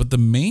cast, but the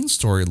main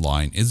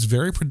storyline is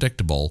very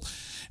predictable,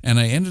 and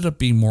I ended up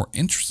being more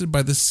interested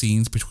by the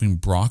scenes between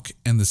Brock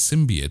and the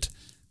symbiote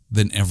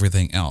than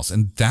everything else.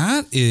 And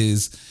that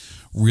is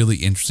really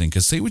interesting,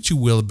 because say what you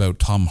will about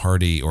Tom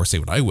Hardy, or say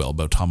what I will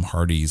about Tom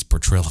Hardy's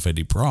portrayal of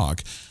Eddie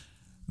Brock,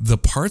 the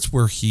parts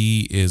where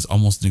he is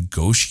almost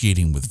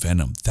negotiating with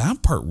Venom,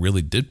 that part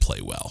really did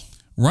play well.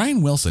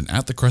 Ryan Wilson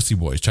at the Krusty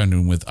Boys chimed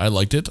in with, I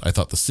liked it. I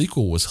thought the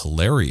sequel was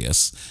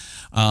hilarious.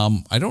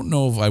 I don't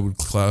know if I would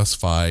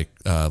classify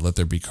Let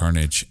There Be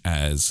Carnage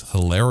as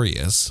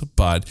hilarious,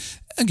 but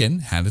again,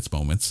 had its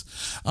moments.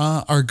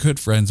 Our good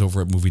friends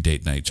over at Movie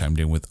Date Night chimed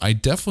in with, I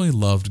definitely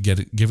loved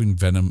giving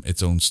Venom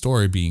its own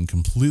story, being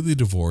completely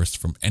divorced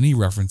from any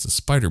reference to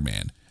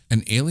Spider-Man.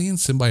 An alien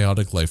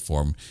symbiotic life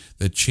form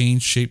that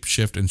changed,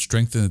 shapeshift, and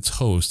strengthened its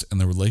host, and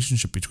the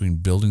relationship between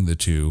building the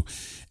two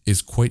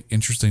is quite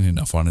interesting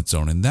enough on its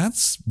own. And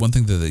that's one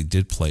thing that they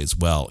did play as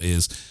well,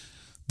 is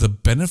the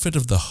benefit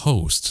of the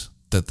host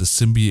that the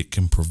symbiote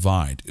can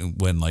provide.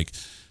 When, like,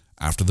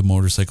 after the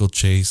motorcycle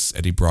chase,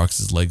 Eddie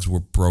Brock's legs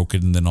were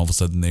broken, and then all of a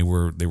sudden they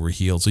were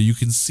healed. So you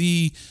can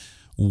see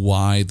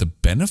why the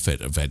benefit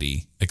of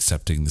Eddie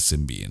accepting the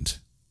symbiont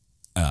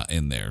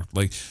in there.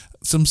 Like,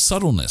 some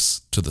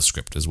subtleness to the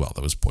script as well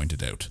that was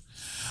pointed out.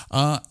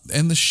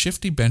 And the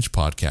Shifty Bench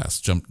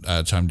podcast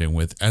chimed in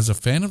with, as a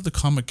fan of the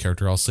comic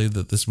character, I'll say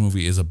that this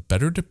movie is a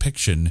better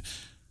depiction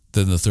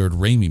than the third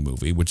Raimi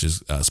movie, which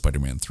is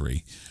Spider-Man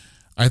 3.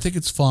 I think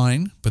it's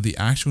fine, but the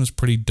action was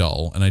pretty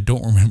dull, and I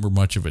don't remember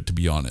much of it, to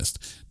be honest.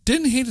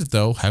 Didn't hate it,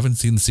 though. Haven't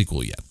seen the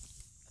sequel yet.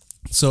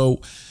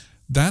 So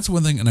that's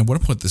one thing, and I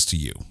want to put this to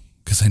you,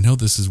 because I know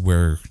this is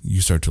where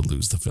you start to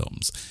lose the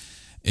films,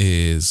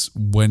 is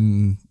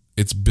when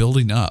it's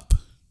building up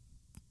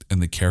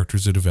and the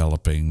characters are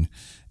developing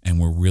and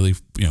we're really,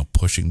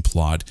 pushing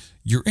plot,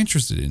 you're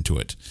interested into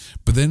it.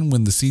 But then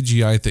when the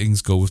CGI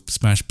things go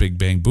smash, big,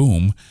 bang,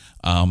 boom,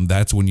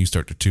 that's when you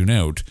start to tune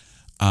out.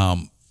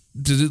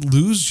 Did it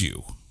lose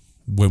you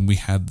when we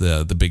had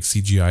the big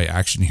CGI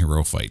action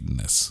hero fight in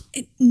this?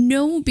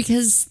 No,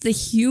 because the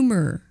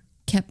humor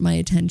kept my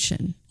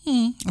attention.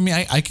 I mean,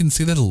 I can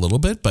see that a little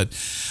bit, but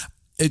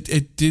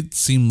it did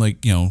seem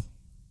like,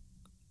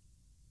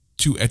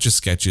 two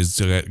Etch-a-Sketches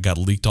got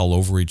leaked all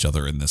over each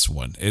other in this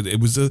one.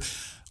 It was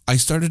I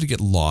started to get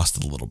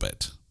lost a little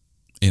bit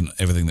in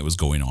everything that was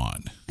going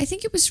on. I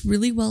think it was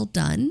really well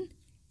done,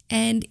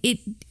 and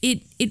it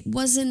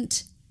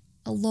wasn't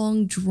a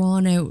long,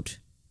 drawn-out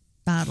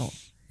battle.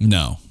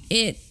 No.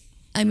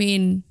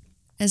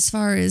 As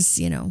far as,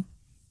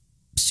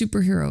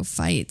 superhero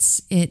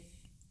fights, it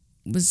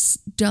was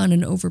done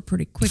and over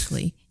pretty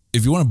quickly.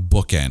 If you want to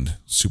bookend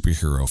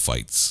superhero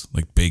fights,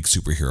 like big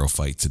superhero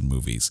fights in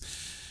movies,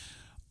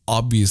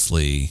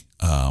 obviously,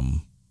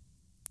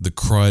 the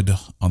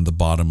crud on the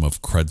bottom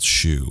of Crud's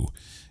shoe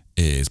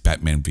is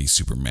Batman v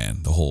Superman.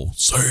 The whole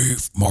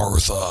save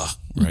Martha,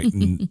 right?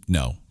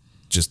 No,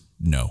 just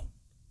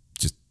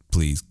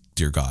please,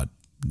 dear God,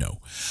 no.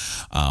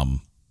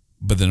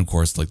 But then, of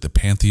course, like the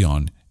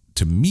pantheon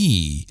to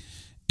me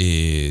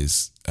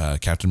is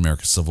Captain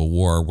America: Civil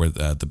War, where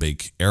the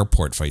big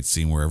airport fight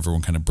scene where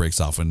everyone kind of breaks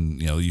off, and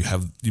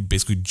you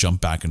basically jump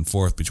back and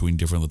forth between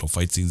different little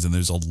fight scenes, and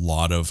there's a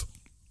lot of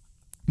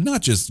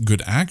not just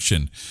good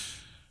action,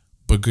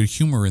 but good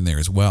humor in there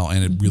as well,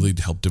 and it really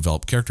helped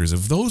develop characters.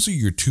 If those are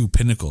your two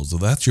pinnacles,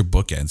 if that's your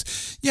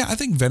bookends, yeah, I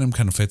think Venom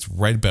kind of fits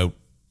right about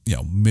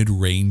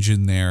mid-range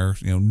in there.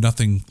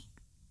 Nothing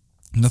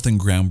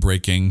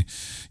groundbreaking,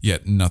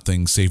 yet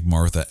nothing Save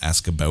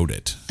Martha-esque about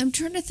it. I'm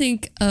trying to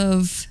think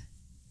of,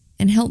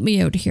 and help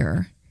me out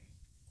here,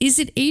 is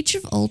it Age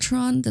of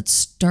Ultron that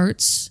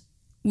starts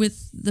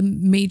with the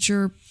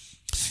major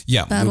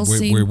battle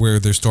scene? Where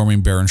they're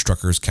storming Baron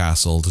Strucker's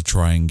castle to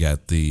try and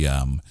get the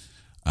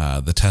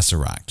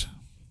Tesseract.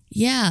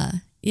 Yeah.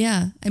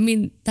 I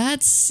mean,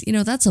 that's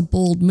a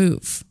bold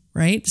move,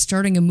 right?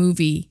 Starting a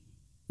movie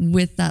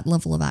with that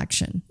level of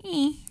action.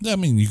 I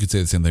mean, you could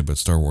say the same thing about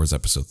Star Wars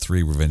Episode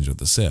 3, Revenge of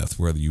the Sith,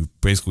 where you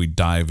basically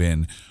dive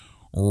in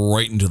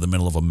right into the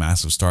middle of a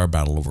massive star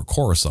battle over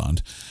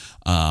Coruscant.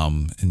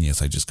 And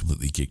yes, I just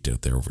completely geeked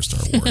out there over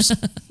Star Wars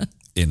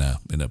in a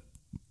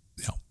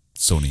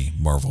Sony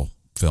Marvel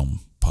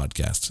film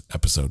podcast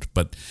episode.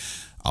 But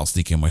I'll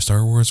sneak in my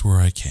Star Wars where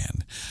I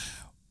can.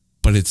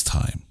 But it's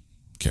time,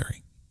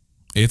 Carrie.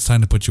 It's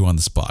time to put you on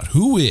the spot.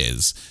 Who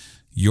is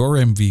your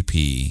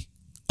MVP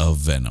of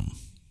Venom?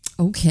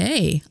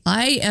 Okay,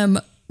 I am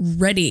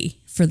ready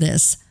for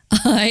this.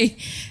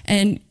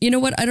 And you know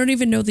what? I don't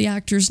even know the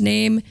actor's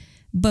name,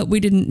 but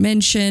we didn't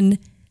mention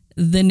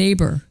the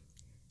neighbor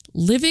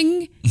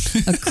living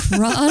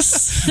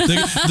across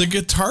the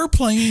guitar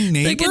playing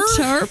neighbor. The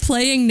guitar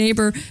playing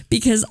neighbor,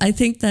 because I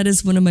think that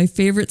is one of my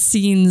favorite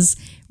scenes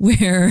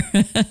where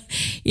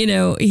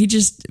he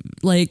just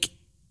like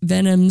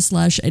Venom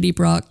 / Eddie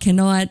Brock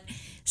cannot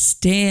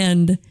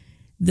stand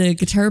the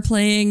guitar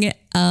playing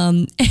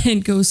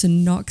and goes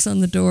and knocks on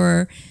the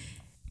door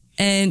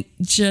and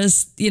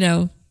just,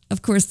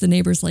 of course the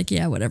neighbor's like,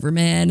 yeah, whatever,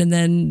 man. And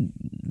then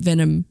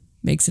Venom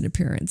makes an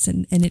appearance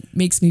and it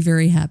makes me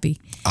very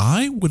happy.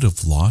 I would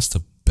have lost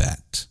a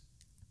bet.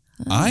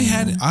 I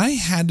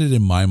had it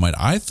in my mind.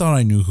 I thought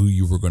I knew who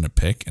you were going to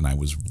pick, and I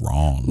was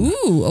wrong.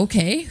 Ooh,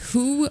 okay.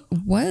 Who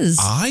was?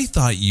 I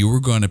thought you were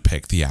going to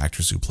pick the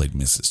actress who played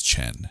Mrs.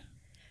 Chen.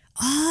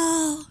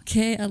 Oh,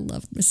 okay. I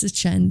love Mrs.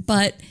 Chen,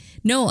 but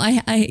No,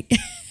 I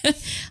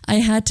I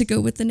had to go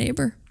with the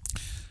neighbor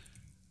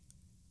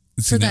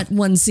for that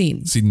one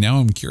scene. See, now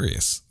I'm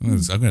curious. I'm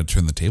going to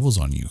turn the tables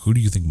on you. Who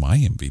do you think my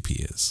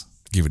MVP is,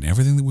 given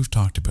everything that we've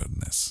talked about in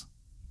this?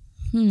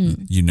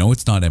 You know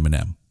it's not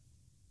Eminem.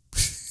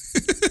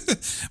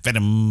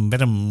 Venom,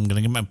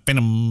 gonna get my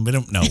Venom.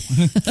 No.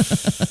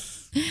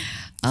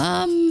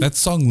 That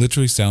song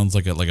literally sounds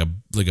like a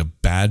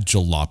bad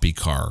jalopy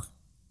car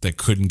that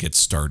couldn't get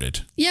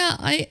started. Yeah,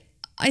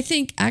 I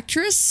think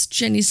actress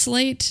Jenny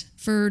Slate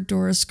for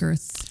Doris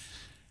Girth.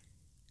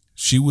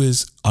 She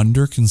was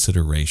under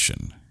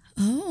consideration.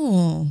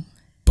 Oh.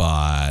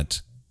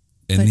 But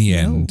in the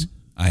end,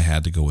 I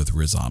had to go with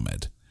Riz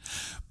Ahmed.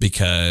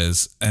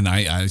 Because, and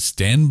I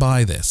stand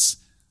by this,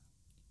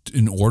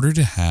 in order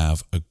to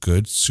have a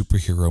good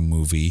superhero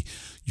movie,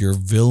 your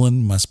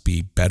villain must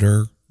be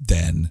better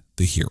than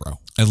the hero,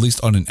 at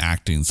least on an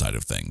acting side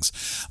of things.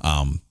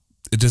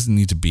 It doesn't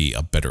need to be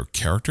a better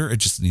character. It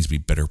just needs to be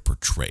better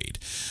portrayed.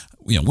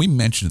 You know, we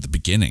mentioned at the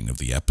beginning of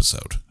the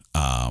episode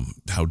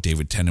how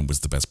David Tennant was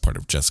the best part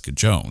of Jessica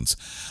Jones.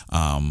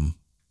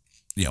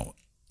 You know,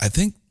 I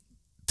think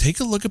take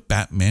a look at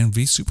Batman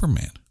v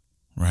Superman,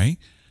 right?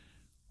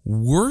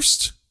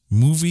 Worst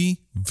movie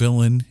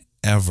villain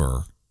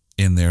ever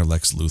in there,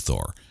 Lex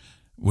Luthor,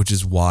 which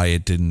is why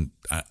it didn't.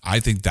 I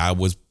think that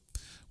was,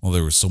 well,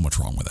 there was so much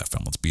wrong with that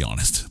film, let's be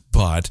honest.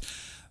 But,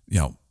 you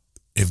know,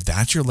 if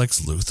that's your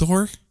Lex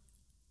Luthor,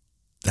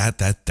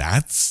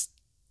 that's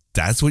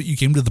what you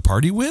came to the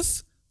party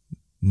with?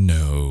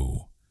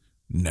 No.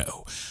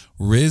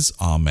 Riz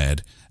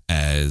Ahmed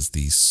as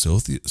the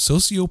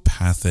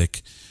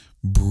sociopathic,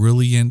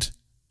 brilliant,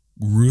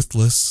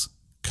 ruthless,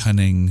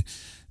 cunning,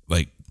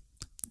 like,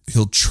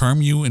 he'll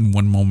charm you in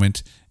one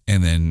moment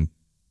and then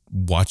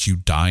watch you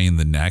die in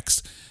the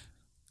next.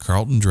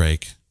 Carlton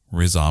Drake,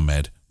 Riz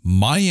Ahmed,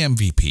 my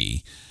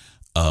MVP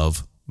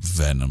of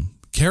Venom.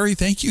 Carrie,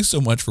 thank you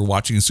so much for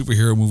watching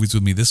superhero movies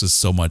with me. This is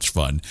so much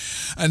fun.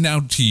 And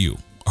now to you,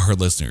 our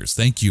listeners,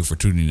 thank you for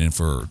tuning in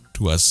to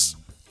us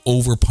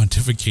over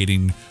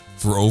pontificating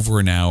for over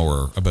an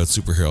hour about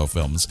superhero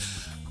films.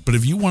 But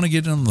if you want to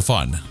get in on the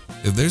fun,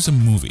 if there's a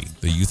movie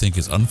that you think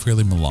is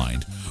unfairly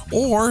maligned,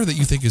 or that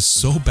you think is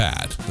so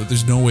bad that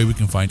there's no way we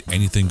can find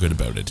anything good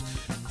about it,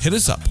 hit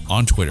us up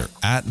on Twitter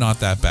at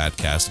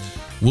NotThatBadCast.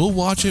 We'll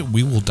watch it,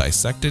 we will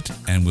dissect it,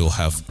 and we'll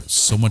have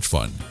so much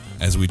fun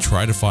as we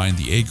try to find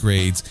the A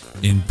grades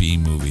in B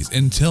movies.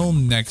 Until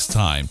next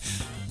time,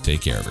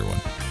 take care,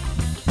 everyone.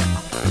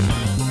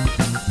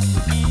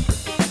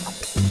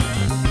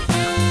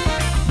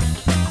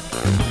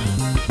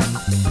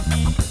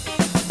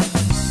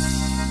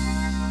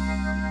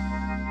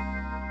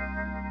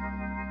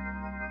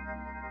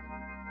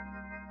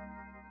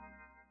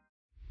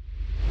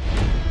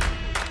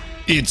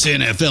 It's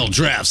NFL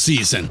draft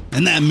season,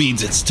 and that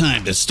means it's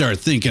time to start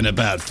thinking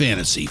about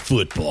fantasy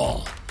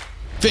football.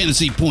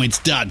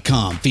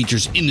 FantasyPoints.com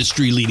features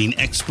industry-leading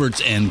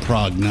experts and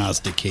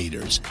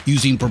prognosticators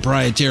using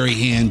proprietary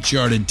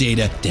hand-charted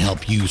data to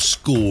help you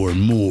score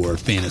more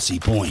fantasy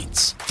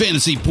points.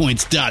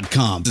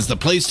 FantasyPoints.com is the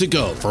place to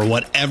go for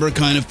whatever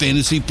kind of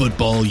fantasy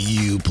football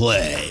you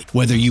play.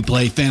 Whether you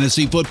play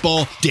fantasy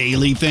football,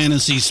 daily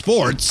fantasy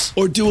sports,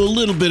 or do a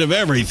little bit of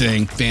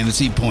everything,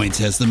 Fantasy Points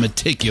has the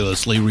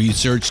meticulously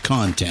researched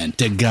content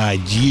to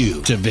guide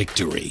you to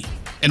victory.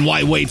 And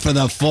why wait for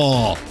the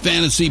fall?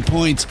 Fantasy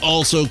Points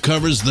also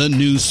covers the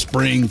new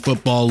spring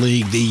football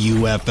league, the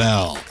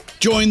UFL.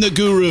 Join the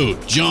guru,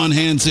 John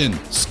Hansen,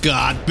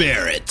 Scott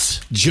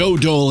Barrett, Joe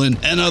Dolan,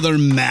 and other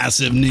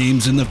massive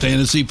names in the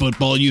fantasy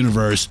football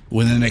universe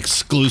with an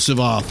exclusive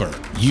offer.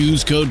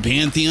 Use code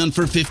Pantheon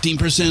for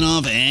 15%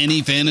 off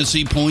any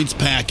Fantasy Points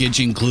package,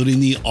 including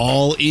the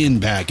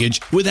all-in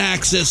package, with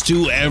access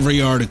to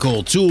every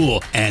article,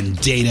 tool, and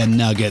data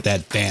nugget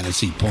that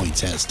Fantasy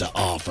Points has to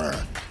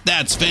offer.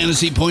 That's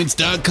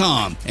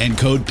FantasyPoints.com and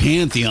code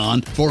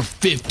Pantheon for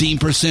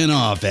 15%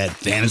 off at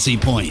Fantasy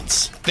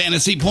Points.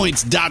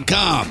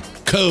 FantasyPoints.com,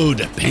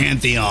 code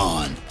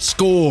Pantheon.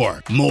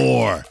 Score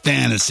more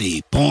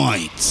fantasy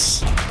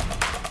points.